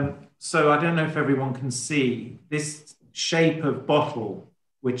so I don't know if everyone can see this shape of bottle,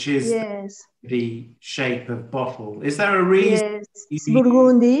 which is yes, the shape of bottle. Is there a reason? Yes, it's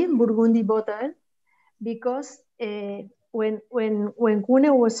Burgundy bottle, because when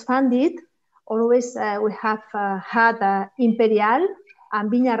Cune was founded, always we have had Imperial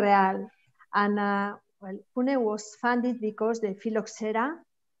and Viña Real, and well, Cune was founded because the phylloxera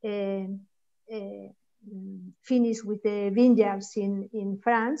finished with the vineyards in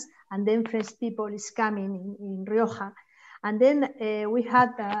France, and then French people is coming in Rioja. And then we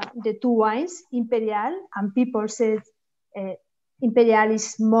had the two wines, Imperial, and people said Imperial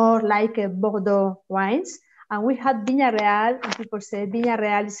is more like a Bordeaux wines. And we had Viña Real, and people said Viña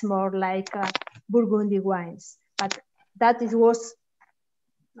Real is more like Burgundy wines. But that was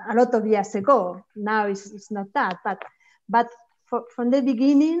a lot of years ago. Now it's not that. But from the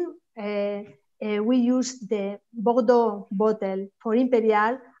beginning, we used the Bordeaux bottle for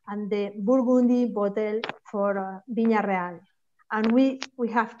Imperial and the Burgundy bottle for Viña Real. And we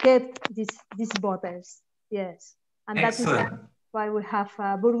have kept these bottles, yes. And Excellent. That is why we have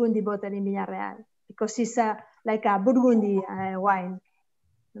a Burgundy bottle in Viña Real, because it's like a Burgundy wine,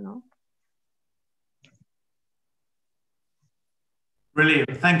 you know.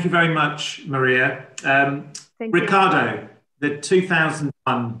 Brilliant. Thank you very much, Maria. Ricardo, the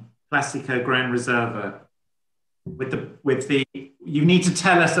 2001 Classica Grand Reserva, with the you need to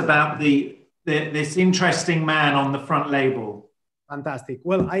tell us about this interesting man on the front label. Fantastic.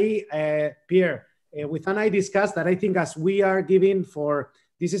 Well, Pierre, with Anna, I discussed that I think as we are giving for,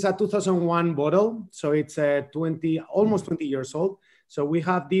 this is a 2001 bottle, so it's almost 20 years old. So we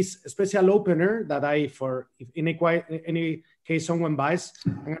have this special opener that if in any case someone buys,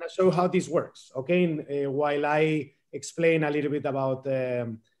 I'm gonna show how this works, okay? While I explain a little bit about this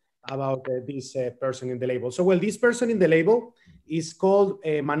person in the label. So, well, this person in the label is called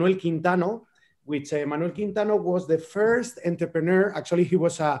Manuel Quintano, which Manuel Quintano was the first entrepreneur. Actually, he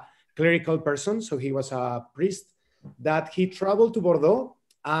was a clerical person, so he was a priest, that he traveled to Bordeaux.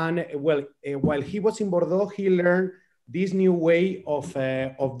 And well, while he was in Bordeaux, he learned this new way of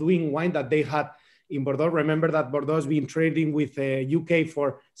doing wine that they had in Bordeaux. Remember that Bordeaux has been trading with UK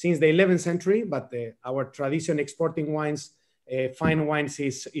since the 11th century, but our tradition exporting wines, fine wines,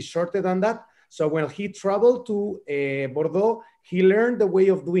 is shorter than that. So when he traveled to Bordeaux, he learned the way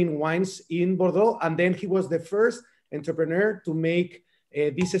of doing wines in Bordeaux, and then he was the first entrepreneur to make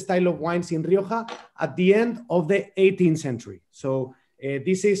this style of wines in Rioja at the end of the 18th century. So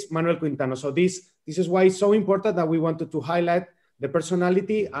this is Manuel Quintano. So this is why it's so important that we wanted to highlight the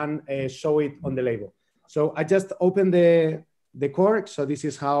personality and show it on the label. So I just opened the cork. So this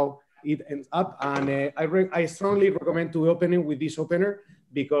is how it ends up. And I strongly recommend to open it with this opener,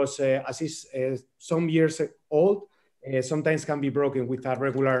 because as it's some years old, sometimes can be broken with a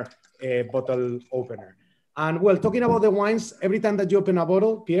regular bottle opener. And well, talking about the wines, every time that you open a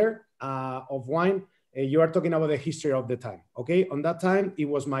bottle, Pierre, of wine, you are talking about the history of the time, okay? On that time, it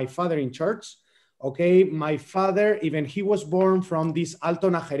was my father in charge, okay? My father, even he was born from this Alto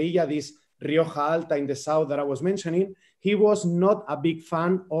Najerilla, this Rioja Alta in the south that I was mentioning. He was not a big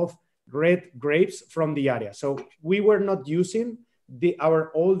fan of red grapes from the area. So we were not using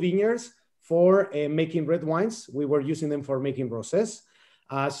our old vineyards for making red wines. We were using them for making rosés.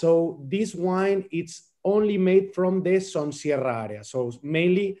 So this wine, it's only made from the Son Sierra area. So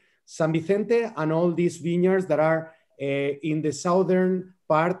mainly San Vicente and all these vineyards that are in the southern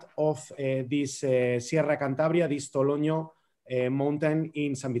part of this Sierra Cantabria, this Toloño mountain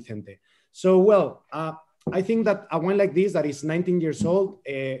in San Vicente. So, well, I think that a wine like this that is 19 years old,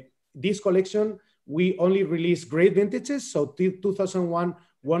 this collection, we only release great vintages. So 2001,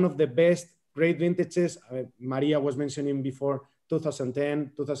 one of the best great vintages. Maria was mentioning before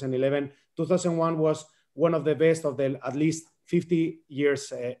 2010, 2011, 2001 was one of the best of the at least 50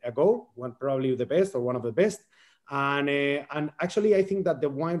 years ago, probably the best or one of the best. And actually, I think that the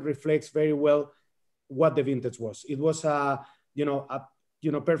wine reflects very well what the vintage was. It was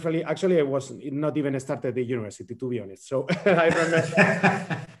perfectly. Actually, I was not even started the university, to be honest. So I remember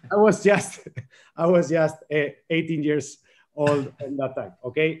I was just 18 years old at that time.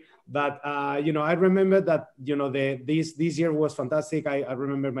 Okay, but I remember that this year was fantastic. I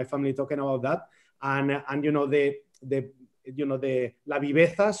remember my family talking about that, and the La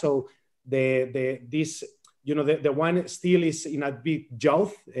Viveza. So this you know, the wine still is in a big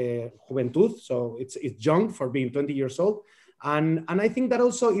youth, juventud, so it's young for being 20 years old. And I think that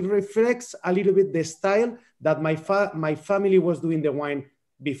also it reflects a little bit the style that my family was doing the wine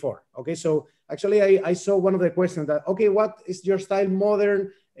before. Okay, so actually I saw one of the questions that, okay, what is your style,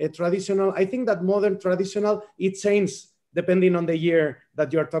 modern, traditional? I think that modern, traditional, it changes depending on the year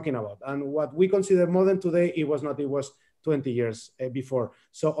that you're talking about. And what we consider modern today, it was not, it was 20 years before.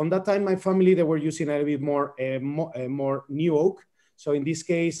 So on that time, my family, they were using a little bit more new oak. So in this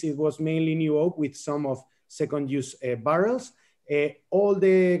case, it was mainly new oak with some of second use barrels. All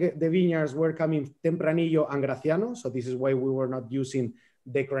the vineyards were coming Tempranillo and Graciano. So this is why we were not using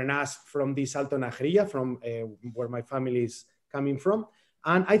the Grenache from this Alto Najeria, from where my family is coming from.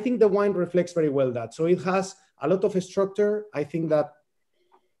 And I think the wine reflects very well that. So it has a lot of structure. I think that,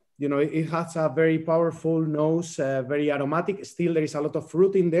 you know, it has a very powerful nose, very aromatic. Still, there is a lot of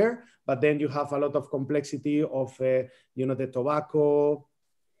fruit in there, but then you have a lot of complexity of, you know, the tobacco,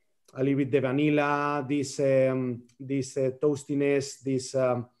 a little bit the vanilla, this toastiness, this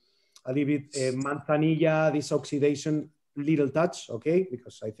a little bit manzanilla, this oxidation, little touch, okay?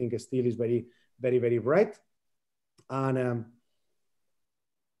 Because I think still is very, very, very bright.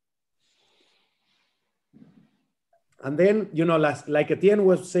 And then, you know, like Etienne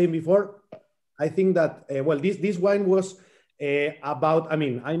was saying before, I think that, well, this wine was about, I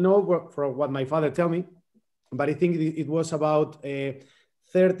mean, I know from what my father tell me, but I think it was about 30,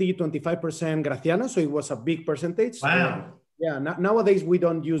 25% Graciano. So it was a big percentage. Wow. Yeah, nowadays we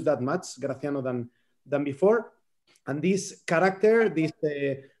don't use that much Graciano than before. And this character, this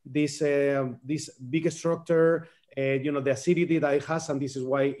big structure, you know, the acidity that it has, and this is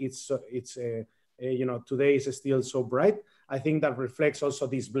why it's you know, today is still so bright. I think that reflects also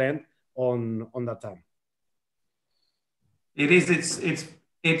this blend on that time. It is.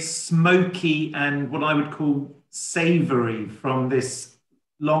 It's smoky and what I would call savory from this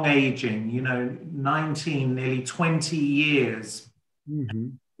long aging. You know, 19, nearly 20 years. Mm-hmm.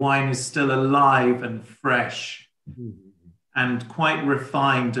 Wine is still alive and fresh, mm-hmm. and quite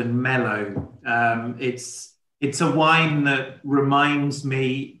refined and mellow. It's a wine that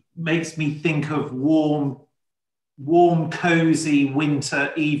makes me think of warm, cozy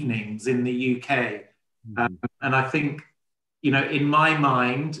winter evenings in the UK. Mm-hmm. And I think, you know, in my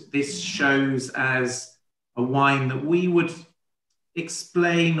mind, this shows as a wine that we would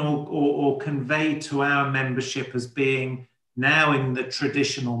explain or convey to our membership as being now in the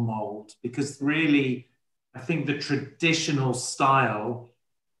traditional mold, because really, I think the traditional style,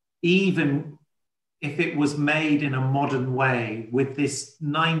 even if it was made in a modern way, with this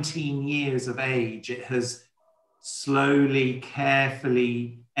 19 years of age, it has slowly,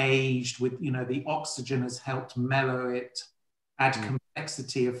 carefully aged with, you know, the oxygen has helped mellow it, add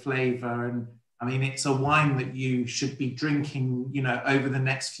complexity of flavor. And I mean, it's a wine that you should be drinking, you know, over the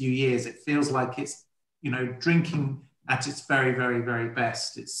next few years. It feels like it's, you know, drinking at its very, very, very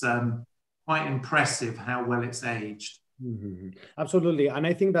best. It's quite impressive how well it's aged. Mm-hmm. Absolutely. And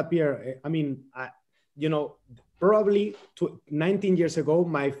I think that, Pierre, I mean, you know, probably 19 years ago,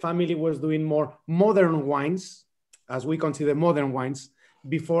 my family was doing more modern wines, as we consider modern wines,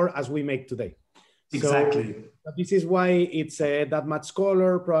 before as we make today. Exactly. So this is why it's that much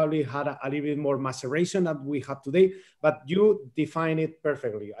color, probably had a little bit more maceration that we have today, but you define it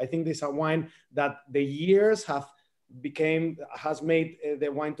perfectly. I think this is a wine that the years has made the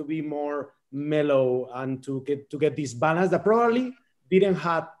wine to be more mellow and to get this balance that probably didn't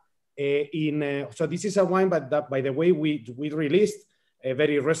have so this is a wine, but that, by the way, we released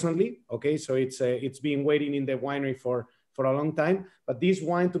very recently. Okay, so it's been waiting in the winery for a long time. But this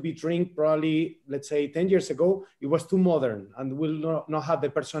wine to be drink probably, let's say 10 years ago, it was too modern and will not have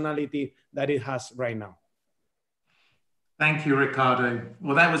the personality that it has right now. Thank you, Ricardo.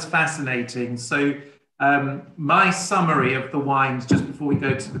 Well, that was fascinating. So my summary of the wines, just before we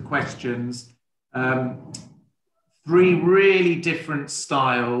go to the questions, 3 really different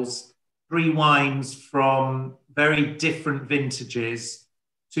styles, 3 wines from very different vintages.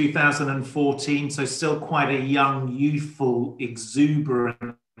 2014, so still quite a young, youthful,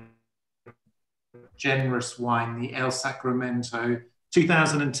 exuberant, generous wine, the El Sacramento.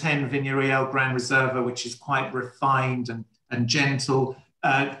 2010 Viña Real Gran Reserva, which is quite refined and gentle,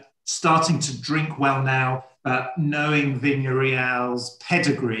 starting to drink well now, but knowing Viña Real's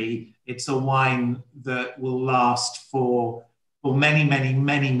pedigree, it's a wine that will last for many, many,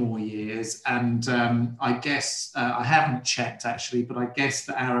 many more years. And I guess, I haven't checked actually, but I guess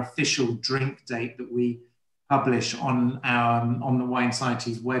that our official drink date that we publish on the Wine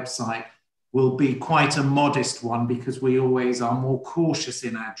Society's website will be quite a modest one, because we always are more cautious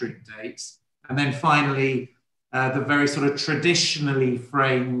in our drink dates. And then finally, the very sort of traditionally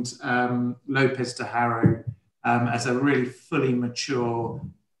framed Lopez de Haro as a really fully mature,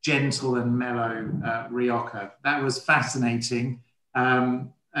 gentle and mellow Rioja. That was fascinating.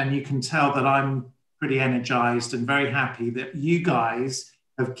 And you can tell that I'm pretty energized and very happy that you guys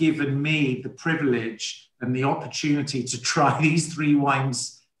have given me the privilege and the opportunity to try these three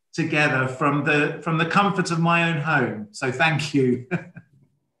wines together from the comfort of my own home. So thank you.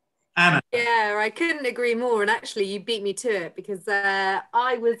 Anna. Yeah, I couldn't agree more. And actually, you beat me to it because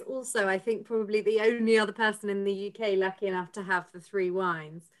I was also, I think, probably the only other person in the UK lucky enough to have the three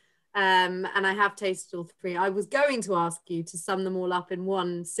wines. And I have tasted all three. I was going to ask you to sum them all up in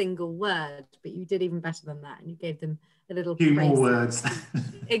one single word, but you did even better than that. And you gave them a little few more words.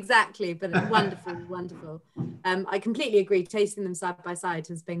 Exactly, but wonderful, wonderful. I completely agree. Tasting them side by side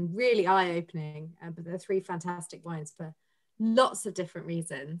has been really eye-opening. But they're three fantastic wines for lots of different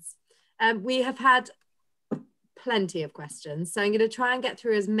reasons. We have had plenty of questions, so I'm going to try and get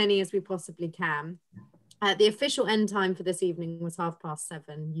through as many as we possibly can. The official end time for this evening was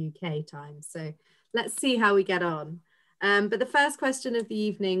 7:30 UK time, so let's see how we get on. But the first question of the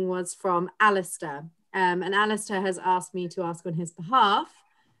evening was from Alistair, and Alistair has asked me to ask on his behalf.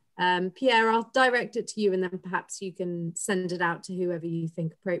 Pierre, I'll direct it to you and then perhaps you can send it out to whoever you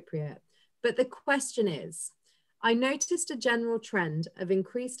think appropriate. But the question is, I noticed a general trend of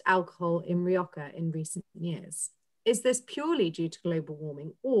increased alcohol in Rioja in recent years. Is this purely due to global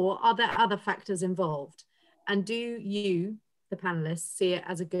warming or are there other factors involved? And do you, the panelists, see it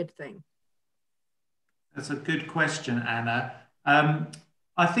as a good thing? That's a good question, Anna.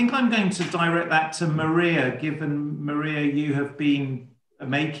 I think I'm going to direct that to Maria, given, Maria, you have been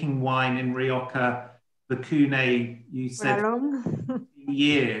making wine in Rioja, the Cune, you said, for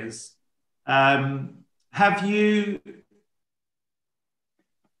years. Have you,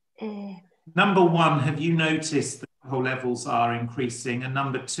 number one, have you noticed that alcohol levels are increasing? And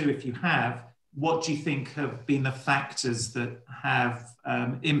number two, if you have, what do you think have been the factors that have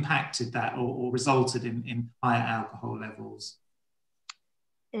impacted that or resulted in higher alcohol levels?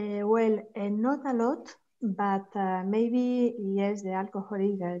 Not a lot, but maybe, yes, the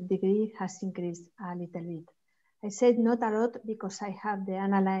alcoholic degree has increased a little bit. I said not a lot because I have the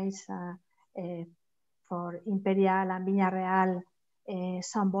analyze for Imperial and Viña Real,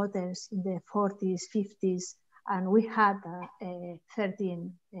 some bottles in the 40s, 50s, and we had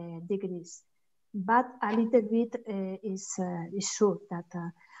 13 degrees. But a little bit is sure that,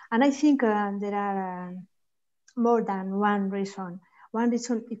 and I think there are more than one reason. One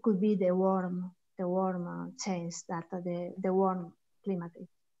reason it could be the warm change, that the warm climate.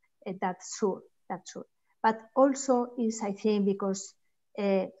 That's true. But also is, I think, because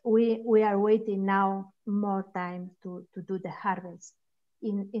we are waiting now more time to do the harvest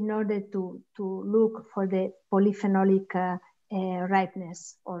in order to look for the polyphenolic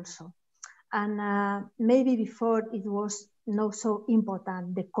ripeness also. And maybe before it was not so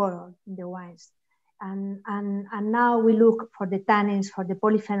important, the color in the wines. And now we look for the tannins, for the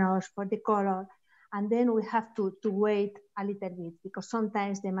polyphenols, for the color, and then we have to wait a little bit because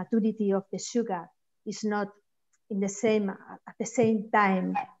sometimes the maturity of the sugar is not in the same at the same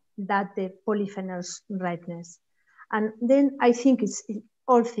time that the polyphenols ripeness. And then I think it's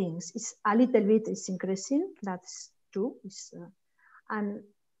all things. It's a little bit is increasing. That's true. And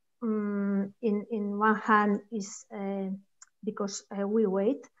in one hand is because we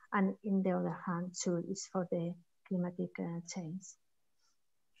wait, and in the other hand too is for the climatic change.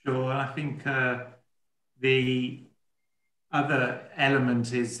 Sure, I think the other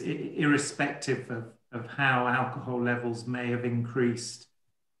element is irrespective of how alcohol levels may have increased,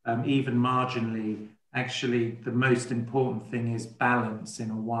 even marginally, actually the most important thing is balance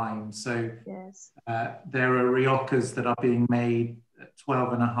in a wine. So yes. There are Riojas that are being made at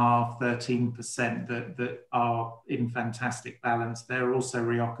 12.5%, 13% that are in fantastic balance. There are also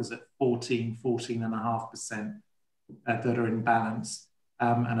Riojas at 14.5% that are in balance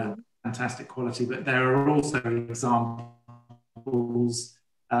and a fantastic quality. But there are also examples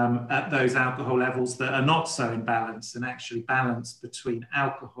at those alcohol levels that are not so in balance, and actually balance between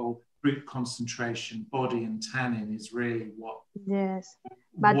alcohol, fruit concentration, body and tannin is really what. Yes,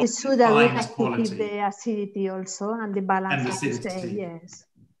 but it's true that we have to keep the acidity also and the balance. And acidity. Yes.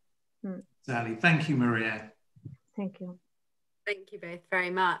 Exactly. Thank you, Maria. Thank you. Thank you both very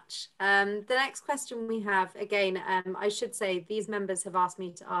much. The next question we have, again, I should say these members have asked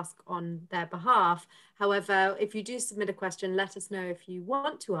me to ask on their behalf. However, if you do submit a question, let us know if you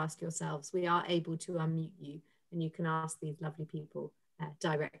want to ask yourselves. We are able to unmute you and you can ask these lovely people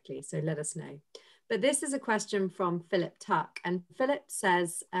directly, so let us know. But this is a question from Philip Tuck. And Philip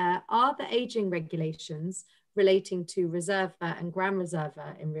says, are the aging regulations relating to Reserva and Gran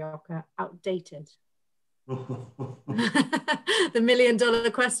Reserva in Rioja outdated? The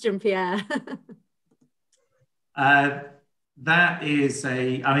million-dollar question, Pierre. That is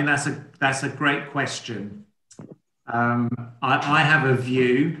that's a great question. I have a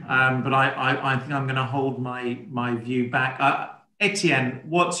view, but I think I'm going to hold my view back. Etienne,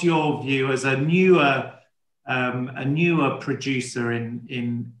 what's your view as a newer producer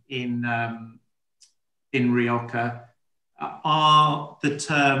in Rioja? Are the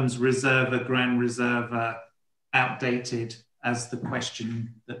terms Reserva, Gran Reserva outdated, as the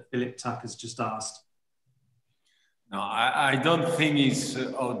question that Philip Tuck has just asked? No, I don't think it's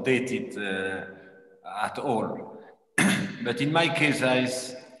outdated at all. But in my case,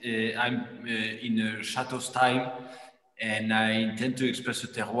 I'm in a chateau style, and I intend to express a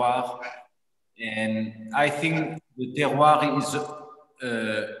terroir. And I think the terroir is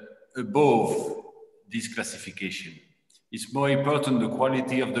above this classification. It's more important the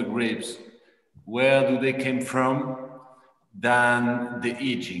quality of the grapes, where do they come from, than the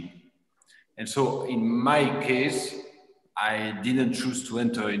aging. And so in my case, I didn't choose to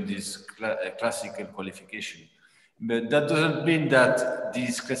enter in this classical qualification. But that doesn't mean that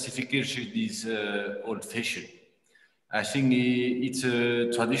this classification is old-fashioned. I think it's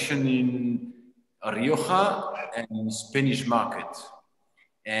a tradition in Rioja and in Spanish market.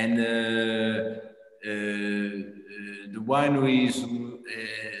 And the wineries who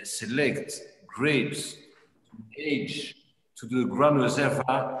select grapes to age to the Gran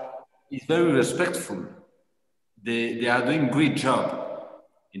Reserva is very respectful. They are doing a great job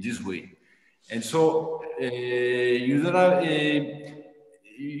in this way. And so you don't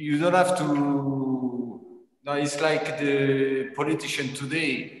have to, no, it's like the politician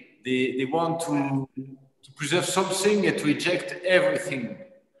today, they want to preserve something and to reject everything.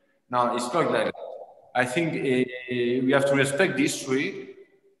 No, it's not like that. I think we have to respect the history,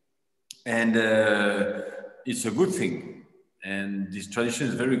 and it's a good thing. And this tradition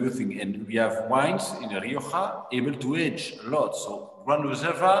is a very good thing. And we have wines in Rioja able to age a lot. So Gran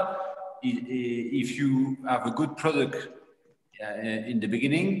Reserva, if you have a good product in the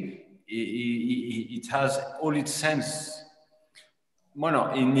beginning, it has all its sense.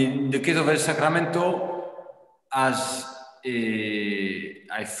 Bueno, in the case of El Sacramento, as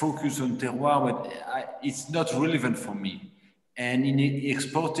I focus on terroir, but it's not relevant for me. And in the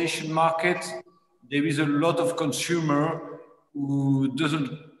exportation market, there is a lot of consumer who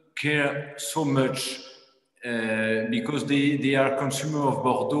doesn't care so much because they are consumer of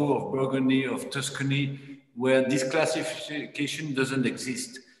Bordeaux, of Burgundy, of Tuscany, where this classification doesn't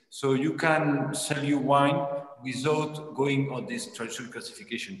exist. So you can sell your wine without going on this traditional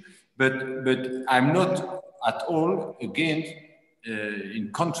classification. But I'm not at all against,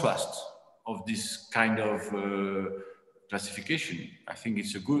 in contrast of this kind of classification. I think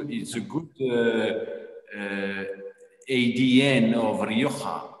it's a good ADN of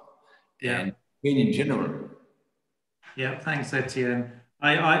Rioja, and in general. Yeah, thanks, Etienne.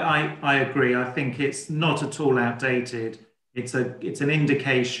 I agree. I think it's not at all outdated. It's an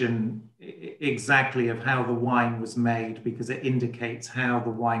indication exactly of how the wine was made, because it indicates how the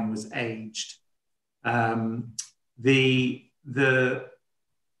wine was aged. The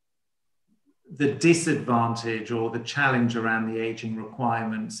disadvantage or the challenge around the aging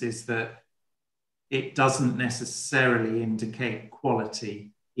requirements is that it doesn't necessarily indicate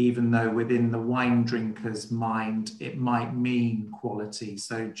quality, even though within the wine drinker's mind, it might mean quality.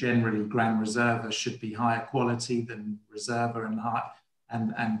 So generally Gran Reserva should be higher quality than Reserva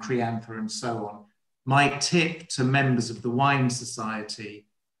and Crianza and so on. My tip to members of the Wine Society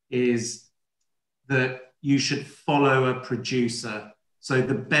is that you should follow a producer. So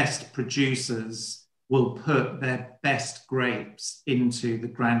the best producers will put their best grapes into the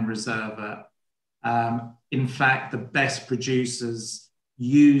Gran Reserva. In fact, the best producers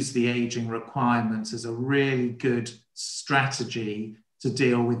use the aging requirements as a really good strategy to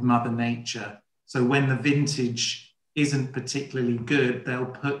deal with Mother Nature. So when the vintage isn't particularly good, they'll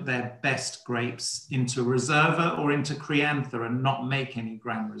put their best grapes into Reserva or into Crianza and not make any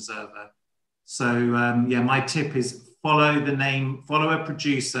Gran Reserva. So yeah, my tip is follow a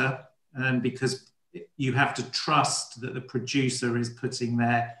producer, because you have to trust that the producer is putting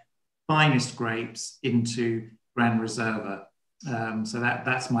their finest grapes into Gran Reserva. So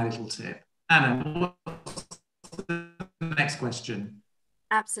that's my little tip. Anna, what's the next question?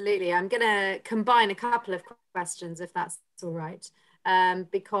 Absolutely. I'm going to combine a couple of questions, if that's all right,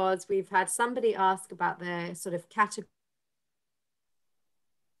 because we've had somebody ask about the sort of category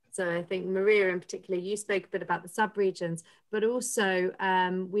So I think Maria in particular, you spoke a bit about the sub-regions, but also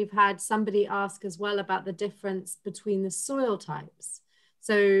we've had somebody ask as well about the difference between the soil types.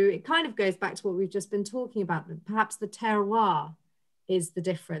 So it kind of goes back to what we've just been talking about, that perhaps the terroir is the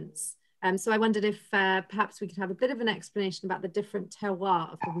difference. So I wondered if perhaps we could have a bit of an explanation about the different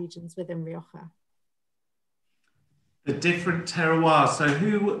terroir of the regions within Rioja. The different terroirs. So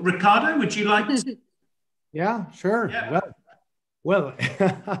Ricardo, would you like to? Yeah, sure. Yeah. Well,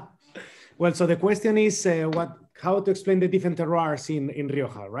 well, so the question is how to explain the different terroirs in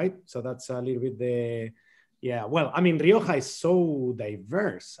Rioja, right? So that's a little bit well, I mean, Rioja is so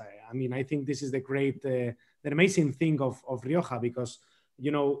diverse. I mean, I think this is the amazing thing of Rioja, because,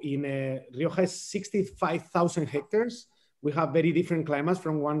 you know, in Rioja is 65,000 hectares. We have very different climates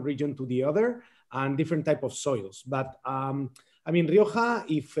from one region to the other and different type of soils. But I mean, Rioja,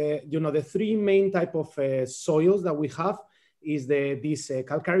 if, you know, the three main type of soils that we have is this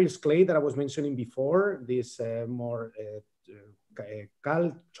calcareous clay that I was mentioning before, this more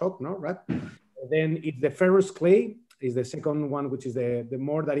cal chalk, no, right? Then it's the ferrous clay is the second one, which is the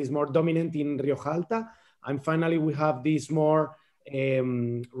more that is more dominant in Rioja Alta. And finally, we have this more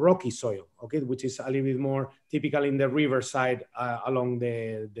rocky soil, okay, which is a little bit more typical in the riverside along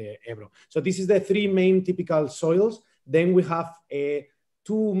the Ebro. So this is the three main typical soils. Then we have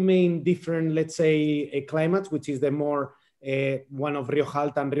two main different, let's say, climates, which is the more one of Rioja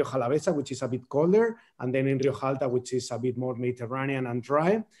Alta and Rioja Alavesa, which is a bit colder, and then in Rioja Alta, which is a bit more Mediterranean and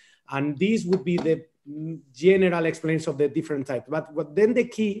dry. And this would be the general explanation of the different types. But then the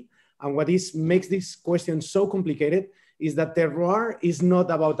key, and what makes this question so complicated, is that terroir is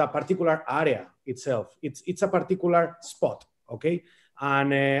not about a particular area itself. It's a particular spot, okay?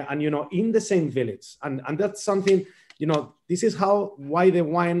 And you know, in the same village. And that's something, you know, this is why the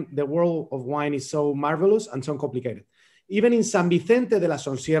world of wine is so marvelous and so complicated. Even in San Vicente de la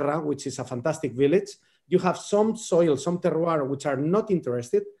Sonsierra, which is a fantastic village, you have some soil, some terroir, which are not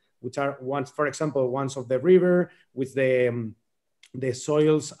interested, which are for example, ones of the river, with the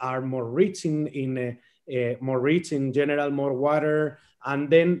soils are more rich in general, more water, and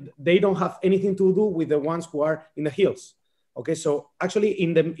then they don't have anything to do with the ones who are in the hills. Okay, so actually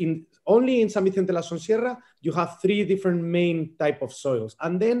only in San Vicente de la Sonsierra, you have three different main type of soils.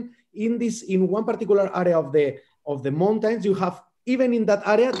 And then in one particular area of the mountains, you have, even in that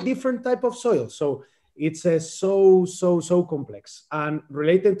area, different type of soil. So it's so complex. And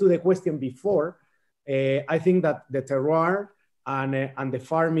related to the question before, I think that the terroir and the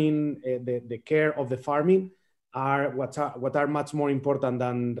farming, the care of the farming are what are much more important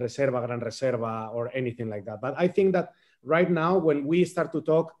than Reserva, Gran Reserva, or anything like that. But I think that right now, when we start to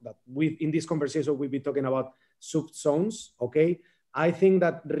talk, in this conversation, we'll be talking about subzones, okay? I think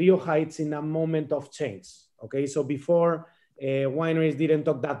that Rioja is in a moment of change, okay? So before, wineries didn't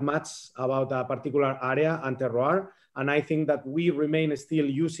talk that much about a particular area and terroir, and I think that we remain still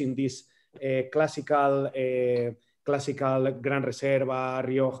using this classical Gran Reserva,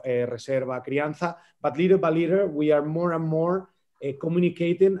 Rioja, Reserva, Crianza, but little by little, we are more and more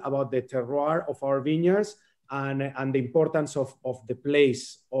communicating about the terroir of our vineyards and the importance of the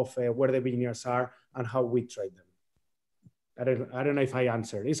place of where the vineyards are and how we trade them. I don't know if I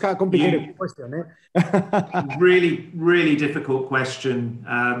answered. It's kind of complicated question. Really, really difficult question,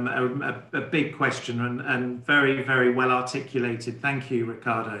 a big question, and very, very well articulated. Thank you,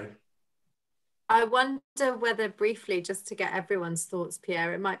 Ricardo. I wonder whether briefly, just to get everyone's thoughts,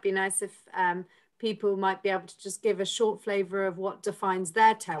 Pierre, it might be nice if people might be able to just give a short flavor of what defines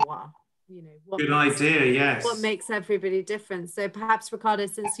their terroir. You know, good idea, yes. What makes everybody different? So perhaps, Ricardo,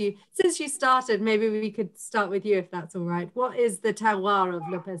 since you started, maybe we could start with you, if that's all right. What is the terroir of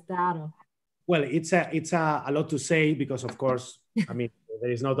Lopez de Haro? Well, it's a lot to say, because of course, I mean,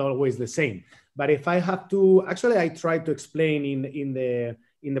 there is not always the same. But if I have to, actually, I tried to explain in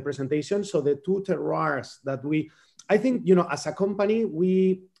the presentation. So the two terroirs that I think, you know, as a company,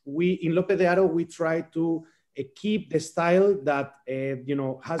 we in Lopez de Haro, we try to keep the style that, you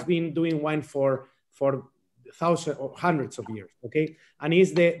know, has been doing wine for thousands or hundreds of years, okay? And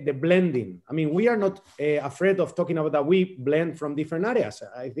is the blending. I mean, we are not afraid of talking about that we blend from different areas.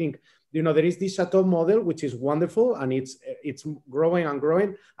 I think, you know, there is this Chateau model, which is wonderful, and it's growing and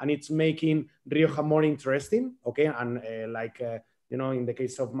growing, and it's making Rioja more interesting, okay? And you know, in the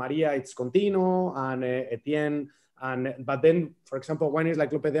case of María, it's Continuo, and Etienne, but then, for example, wineries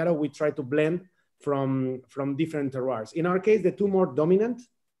like Lopez de Haro, we try to blend from different terroirs. In our case, the two more dominant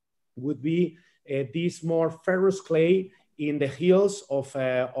would be this more ferrous clay in the hills of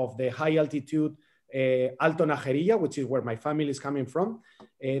the high altitude Alto Najerilla, which is where my family is coming from.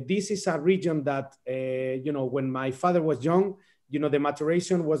 This is a region that, you know, when my father was young, the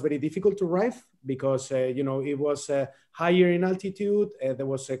maturation was very difficult to arrive because, it was higher in altitude, there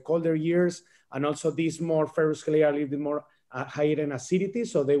was colder years, and also these more ferrous clay are a little bit more higher in acidity,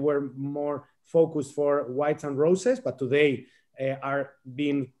 so they were more focused for whites and roses, but today are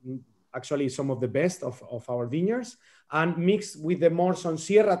being actually some of the best of our vineyards, and mixed with the more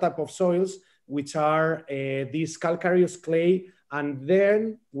Sierra type of soils, which are these calcareous clay. And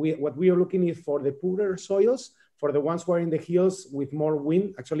then what we are looking is for the poorer soils, for the ones who are in the hills with more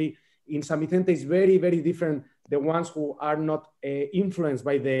wind. Actually, in San Vicente is very, very different, the ones who are not influenced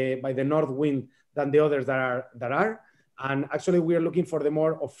by the north wind than the others that are. And actually, we are looking for the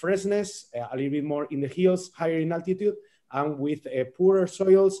more of freshness, a little bit more in the hills, higher in altitude, and with poorer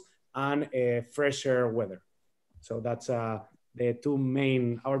soils and fresher weather. So that's the two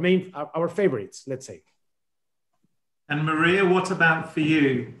our favorites, let's say. And Maria, what about for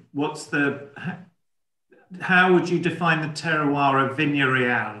you? How would you define the terroir of Viña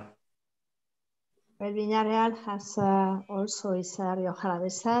Real? Well, Viña Real has also is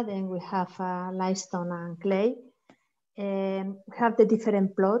Rioja, then we have limestone and clay. We have the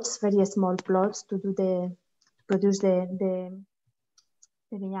different plots, very small plots to produce the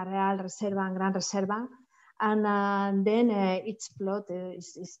Viña Real Reserva and Gran Reserva. And then each plot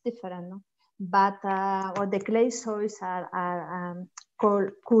is different, no? But or the clay soils are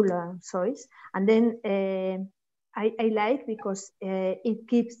cooler soils, and then I like because it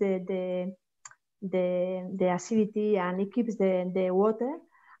keeps the acidity, and it keeps the water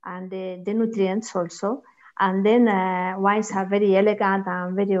and the nutrients also. And then wines are very elegant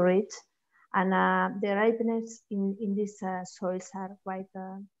and very rich, and the ripeness in these soils are quite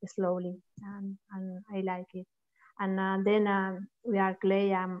slowly, and I like it. And then we are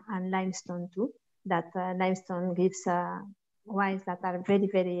clay and limestone too. That limestone gives wines that are very,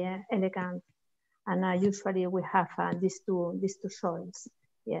 very elegant. And usually we have these two soils,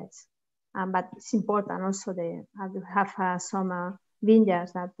 yes. But it's important also to have some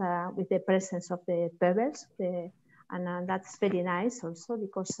vineyards that with the presence of the pebbles, and that's very nice also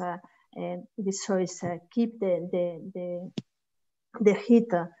because the soils keep the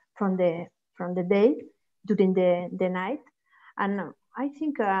heat from the day during the night. And I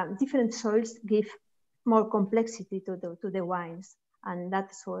think different soils give more complexity to the wines, and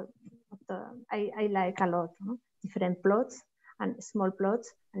that's what I like a lot. No? Different plots and small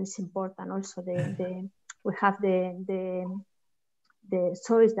plots, and it's important also we have the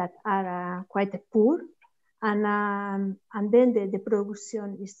soils that are quite poor, and then the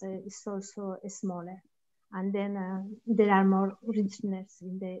production is also smaller. And then there are more richness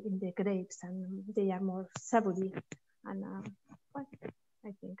in the grapes, and they are more savory. And I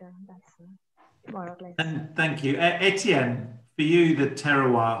think that's more or less. And thank you. Etienne, for you, the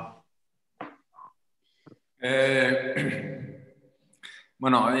terroir. We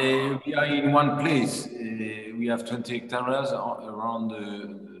are in one place. We have 20 hectares around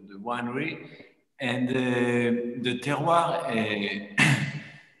the winery. And the terroir,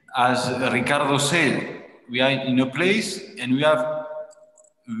 as Ricardo said, we are in a place and we have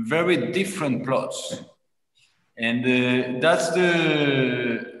very different plots. And that's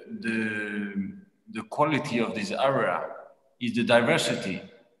the quality of this area, is the diversity.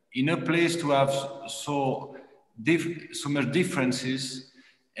 In a place to have so much differences,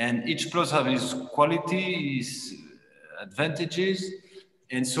 and each plot has its quality, its advantages.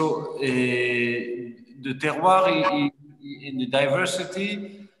 And so the terroir in the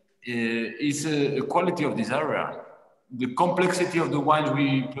diversity is a quality of this area. The complexity of the wines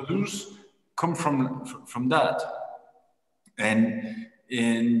we produce come from that. And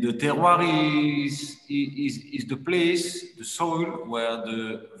the terroir is the place, the soil where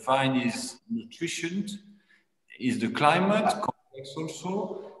the vine is nutritioned, is the climate, complex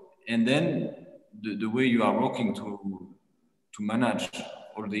also, and then the way you are working to manage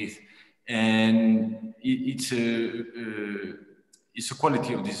all this. And it's a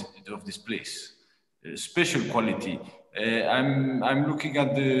quality of this place, a special quality. I'm looking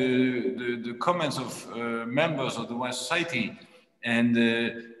at the comments of members of the Wine Society, and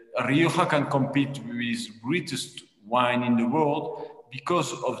Rioja can compete with greatest wine in the world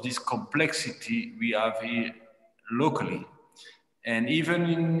because of this complexity we have here locally. And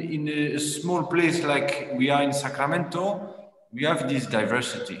even in a small place like we are in Sacramento, we have this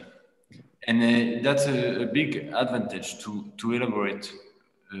diversity. And that's a big advantage to elaborate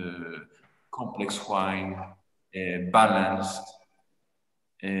complex wine, balanced.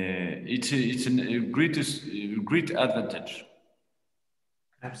 It's a great advantage.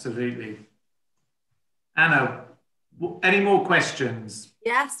 Absolutely. Anna, any more questions?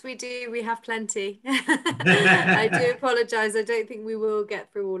 Yes, we do. We have plenty. I do apologise. I don't think we will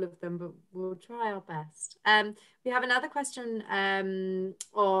get through all of them, but we'll try our best. We have another question,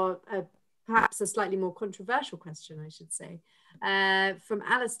 or perhaps a slightly more controversial question, I should say, from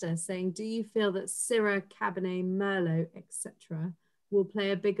Alistair saying, do you feel that Syrah, Cabernet, Merlot, etc. will play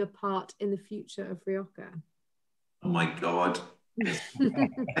a bigger part in the future of Rioja? Oh my God.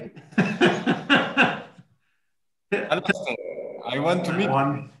 Alistair, I want to meet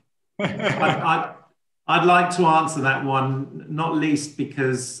one. I'd like to answer that one, not least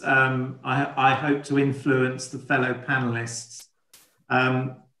because I hope to influence the fellow panelists.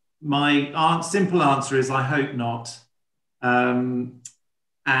 My simple answer is I hope not. And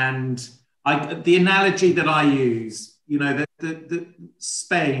the analogy that I use, you know, that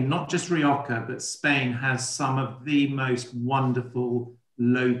Spain, not just Rioja, but Spain has some of the most wonderful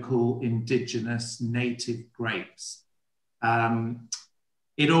local indigenous native grapes.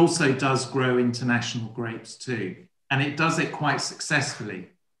 It also does grow international grapes too, and it does it quite successfully.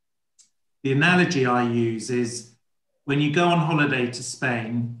 The analogy I use is when you go on holiday to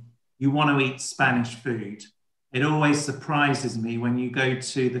Spain, you want to eat Spanish food. It always surprises me when you go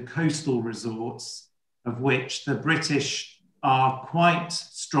to the coastal resorts, of which the British are quite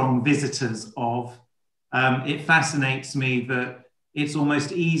strong visitors of. It fascinates me that it's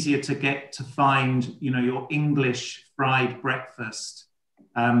almost easier to get to find, you know, your English fried breakfast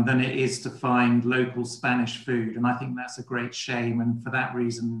than it is to find local Spanish food. And I think that's a great shame. And for that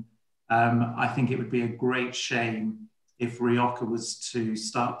reason, I think it would be a great shame if Rioja was to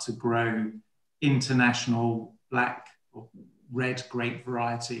start to grow international black or red grape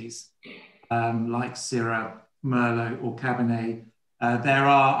varieties like Syrah, Merlot or Cabernet.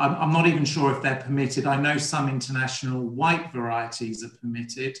 I'm not even sure if they're permitted. I know some international white varieties are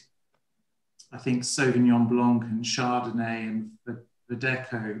permitted. I think Sauvignon Blanc and Chardonnay and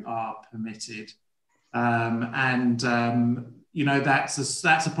Verdeco are permitted. You know,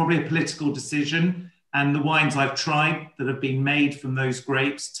 that's probably a political decision. And the wines I've tried that have been made from those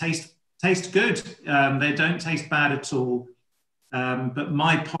grapes taste good. They don't taste bad at all. But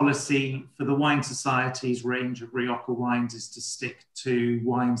my policy for the Wine Society's range of Rioja wines is to stick to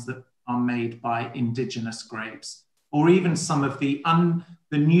wines that are made by indigenous grapes, or even some of the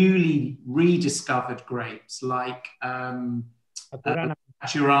newly rediscovered grapes like Maturana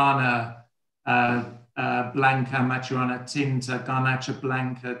Blanca, Maturana Tinta, Garnacha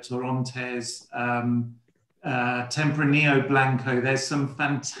Blanca, Torrontés, Tempranillo Blanco. There's some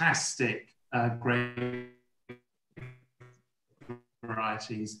fantastic grape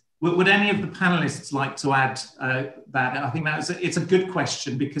varieties. Would any of the panelists like to add that? I think it's a good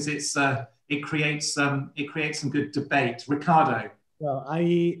question because it creates some good debate. Ricardo. Well,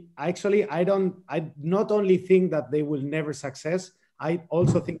 I not only think that they will never success, I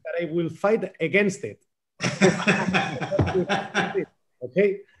also think that I will fight against it.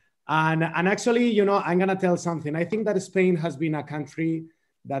 Okay. And actually, you know, I'm gonna tell something. I think that Spain has been a country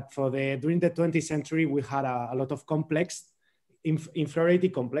that during the 20th century, we had a lot of inferiority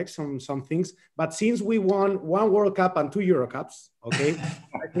complex on some things. But since we won 1 World Cup and 2 Euro Cups, okay,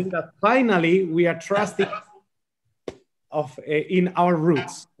 I think that finally we are trusting in our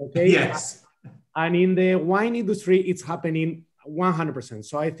roots, okay? Yes. And in the wine industry, it's happening 100%.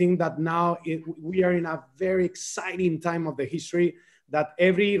 So I think that now we are in a very exciting time of the history that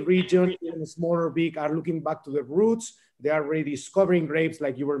every region, even small or big, are looking back to the roots. They are rediscovering grapes,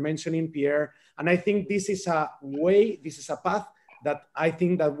 like you were mentioning, Pierre. And I think this is a way, this is a path that I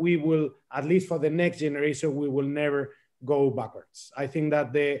think that we will, at least for the next generation, we will never go backwards. I think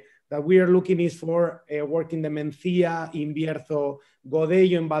that that we are looking is for working the Mencía, Invierzo,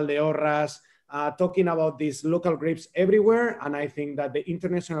 Godello in Valdeorras, talking about these local grapes everywhere. And I think that the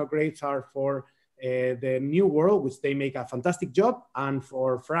international grapes are for the New World, which they make a fantastic job, and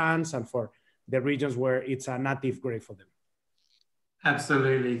for France and for the regions where it's a native grape for them.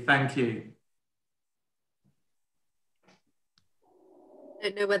 Absolutely, thank you. I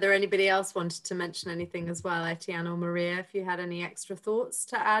don't know whether anybody else wanted to mention anything as well, Etienne or Maria, if you had any extra thoughts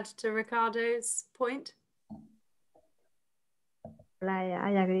to add to Ricardo's point. I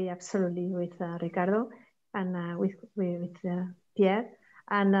agree absolutely with Ricardo and with Pierre,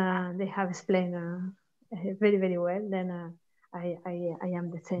 and they have explained very, very well. Then I am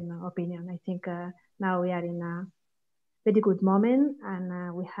the same opinion. I think now we are in a very good moment,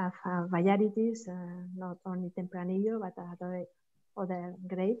 and we have varieties, not only Tempranillo, but other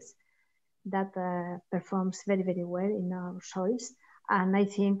grapes that performs very, very well in our soils. And I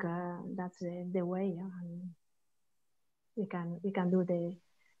think that's the way we can do the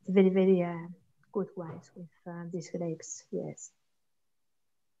very, very good wines with these grapes. Yes.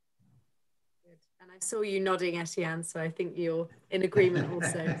 And I saw you nodding, Etienne, so I think you're in agreement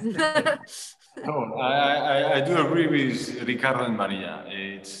also. No, I do agree with Ricardo and Maria.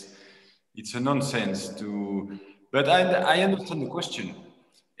 It's a nonsense to, but I understand the question.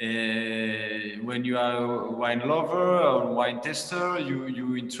 When you are a wine lover or wine tester,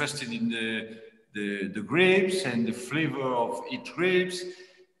 you're interested in the grapes and the flavor of each grapes.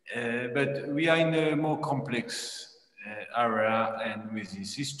 But we are in a more complex area, and with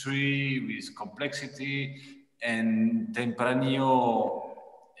this history, with complexity, and Tempranillo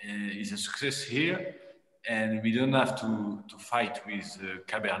is a success here, and we don't have to fight with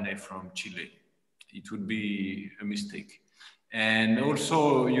Cabernet from Chile. It would be a mistake. And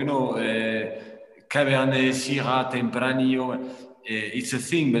also, you know, Cabernet, Syrah, Tempranillo, it's a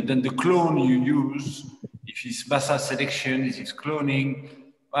thing, but then the clone you use, if it's Bassa selection, if it's cloning,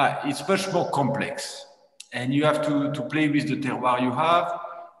 it's much more complex. And you have to play with the terroir you have.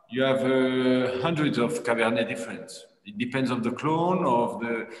 You have hundreds of Cabernet different. It depends on the clone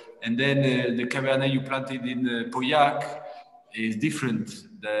and then the Cabernet you planted in Pauillac is different.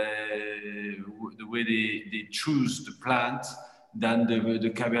 The way they choose the plant than the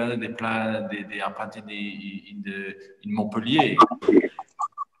Cabernet they are planted in Montpellier.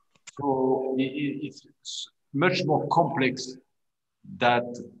 So it's much more complex that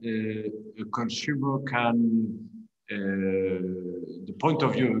a consumer can, the point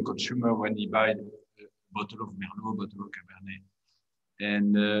of view of a consumer when he buys a bottle of Merlot, bottle of Cabernet.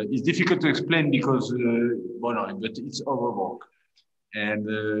 And it's difficult to explain because, but it's overwork. And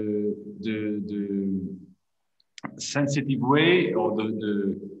the sensitive way or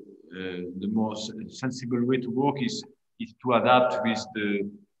the most sensible way to work is to adapt with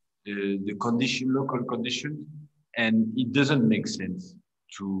the condition, local conditions. And it doesn't make sense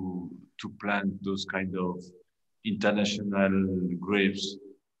to plant those kind of international grapes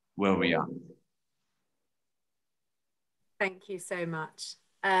where we are. Thank you so much.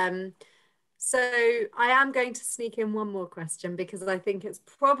 So I am going to sneak in one more question because I think it's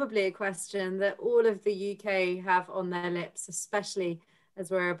probably a question that all of the UK have on their lips, especially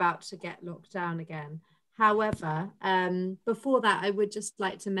as we're about to get locked down again. However, before that, I would just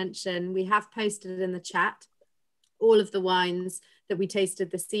like to mention we have posted in the chat all of the wines that we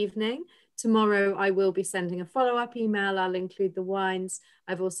tasted this evening. Tomorrow, I will be sending a follow-up email. I'll include the wines.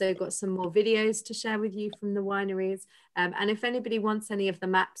 I've also got some more videos to share with you from the wineries. And if anybody wants any of the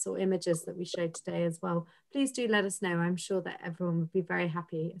maps or images that we showed today as well, please do let us know. I'm sure that everyone would be very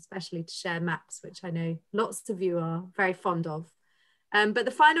happy, especially to share maps, which I know lots of you are very fond of. But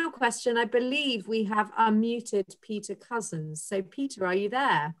the final question, I believe we have unmuted Peter Cousins. So Peter, are you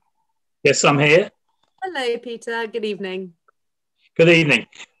there? Yes, I'm here. Hello, Peter. Good evening. Good evening.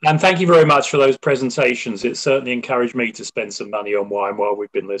 And thank you very much for those presentations. It certainly encouraged me to spend some money on wine while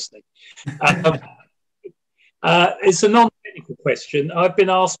we've been listening. It's a non-technical question. I've been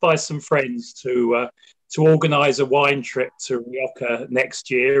asked by some friends to organise a wine trip to Rioja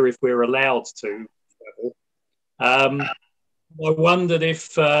next year if we're allowed to travel. I wondered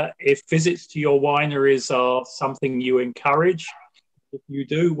if visits to your wineries are something you encourage. If you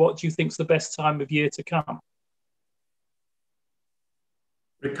do, what do you think is the best time of year to come?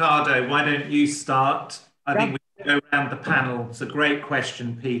 Ricardo, why don't you start? I think we can go around the panel. It's a great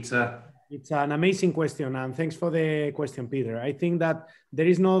question, Peter. It's an amazing question, and thanks for the question, Peter. I think that there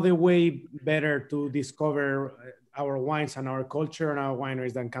is no other way better to discover our wines and our culture and our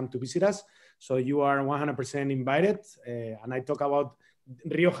wineries than come to visit us. So you are 100% invited. And I talk about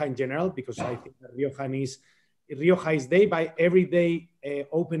Rioja in general, because I think that Rioja is every day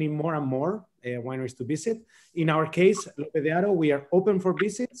opening more and more wineries to visit. In our case, Lopez de Haro, we are open for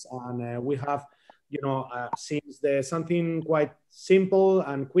visits, and we have, since there's something quite simple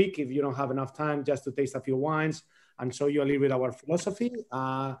and quick, if you don't have enough time just to taste a few wines and show you a little bit our philosophy,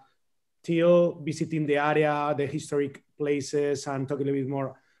 till visiting the area, the historic places, and talk a little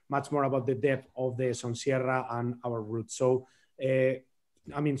bit much more about the depth of the Sierra and our roots. So,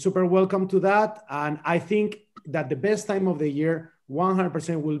 super welcome to that. And I think that the best time of the year,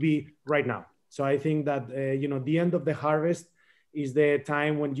 100% will be right now. So I think that, the end of the harvest is the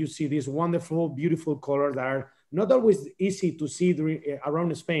time when you see these wonderful, beautiful colors that are not always easy to see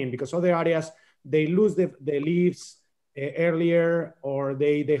around Spain, because other areas, they lose the leaves earlier, or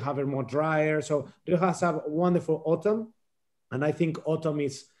they have it more drier. So they have a wonderful autumn. And I think autumn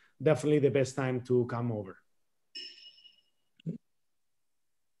is definitely the best time to come over.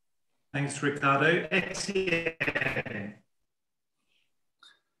 Thanks, Ricardo. Etienne.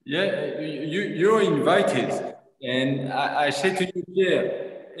 Yeah, you're invited. And I say to you,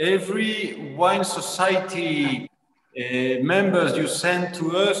 Pierre, every wine society members you send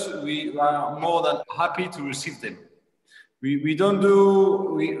to us, we are more than happy to receive them. We don't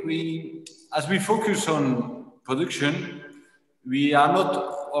do, as we focus on production, we are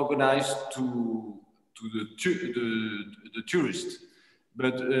not organized to the tourists,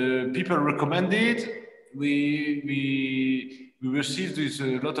 but people recommend it. We received with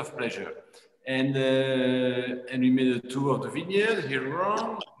a lot of pleasure, and we made a tour of the vineyard here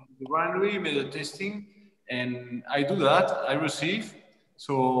around the winery, made a tasting, and I do that. I receive,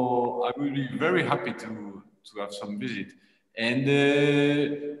 so I will be very happy to have some visit. And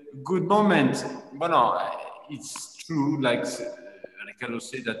good moment. Bueno, it's true, like Ricardo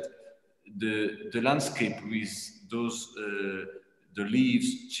said, that the landscape with those the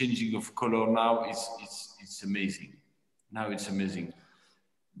leaves changing of color now it's amazing. Now it's amazing.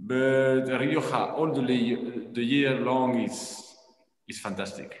 But Rioja all the year long is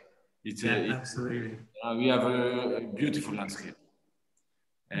fantastic. It's absolutely. We have a beautiful landscape,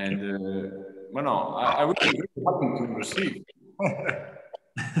 and bueno, I would be very happy to receive.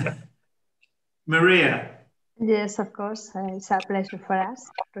 Maria. Yes, of course. It's a pleasure for us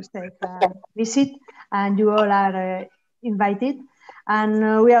to receive a visit, and you all are invited.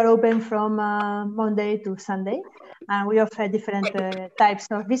 And we are open from Monday to Sunday, and we offer different types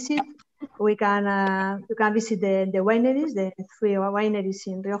of visit. You can visit the wineries, the 3 wineries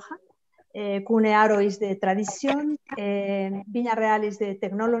in Rioja. Cuneo is the tradition, Viña Real is the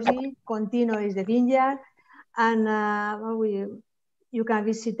technology, Continuo is the vineyard, and you can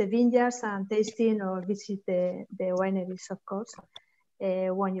visit the vineyards and tasting or visit the wineries, of course,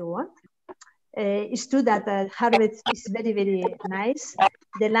 when you want. It's true that harvest is very, very nice.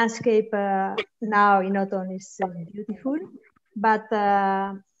 The landscape now in autumn is beautiful, but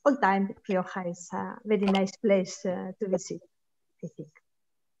all time Rioja is a very nice place to visit, I think.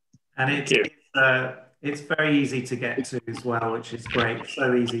 And it's very easy to get to as well, which is great.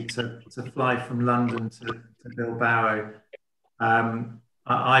 So easy to fly from London to Bilbao.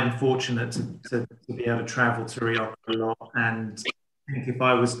 I'm fortunate to be able to travel to Rioja a lot, and I think if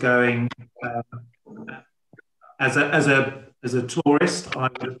I was going as a tourist, I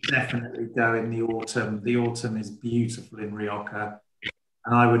would definitely go in the autumn. The autumn is beautiful in Rioja.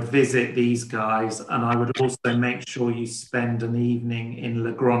 And I would visit these guys, and I would also make sure you spend an evening in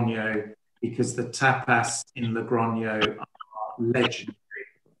Logroño, because the tapas in Logroño are legendary.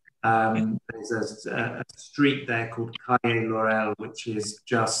 There's a street there called Calle Laurel, which is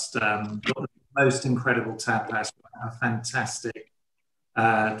just got the most incredible tapas, a fantastic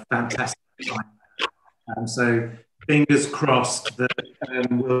time. So fingers crossed that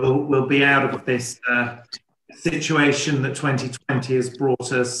we'll be out of this situation that 2020 has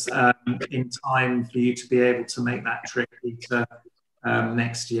brought us in time for you to be able to make that trip later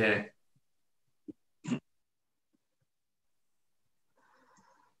next year.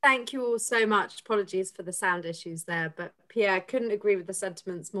 Thank you all so much. Apologies for the sound issues there, but Pierre, couldn't agree with the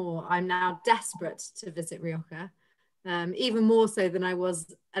sentiments more. I'm now desperate to visit Rioja, even more so than I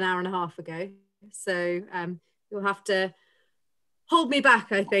was an hour and a half ago. So you'll have to hold me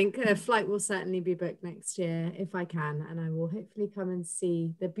back, I think. A flight will certainly be booked next year if I can, and I will hopefully come and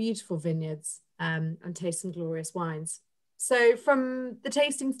see the beautiful vineyards and taste some glorious wines. So from the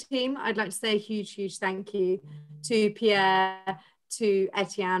tastings team, I'd like to say a huge, huge thank you to Pierre, to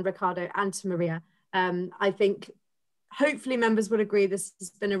Etienne, Ricardo, and to Maria. I think hopefully members would agree this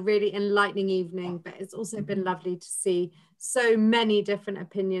has been a really enlightening evening, but it's also been lovely to see so many different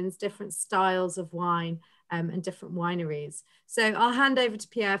opinions, different styles of wine, and different wineries. So I'll hand over to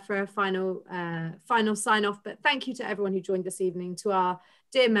Pierre for a final sign off, but thank you to everyone who joined this evening, to our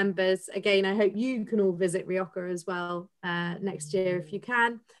dear members. Again, I hope you can all visit Rioja as well next year if you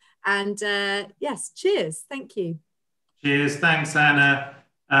can. And yes, cheers, thank you. Cheers, thanks Anna.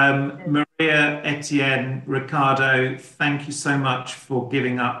 Maria, Etienne, Ricardo, thank you so much for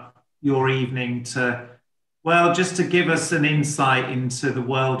giving up your evening to, well, just to give us an insight into the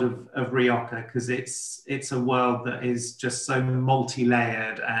world of Rioja, because it's a world that is just so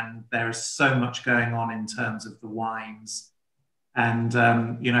multi-layered, and there is so much going on in terms of the wines. And,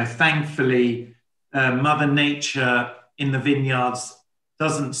 you know, thankfully, Mother Nature in the vineyards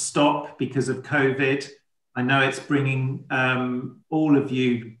doesn't stop because of COVID. I know it's bringing all of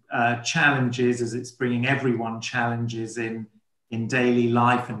you challenges, as it's bringing everyone challenges in daily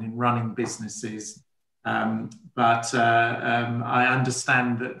life and in running businesses. But I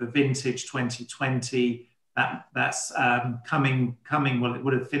understand that the vintage 2020, that's coming, well, it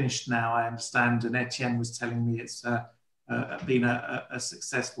would have finished now, I understand, and Etienne was telling me it's been a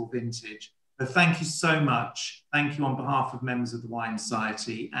successful vintage. But thank you so much. Thank you on behalf of members of the Wine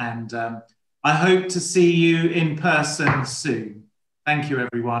Society, and I hope to see you in person soon. Thank you,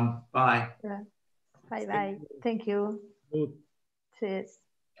 everyone. Bye. Yeah. Bye-bye. Thank you. Good. Cheers.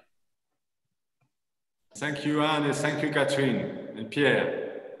 Thank you, Anne, and thank you, Catherine and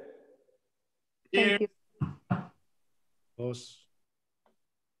Pierre. Thank you. Dos.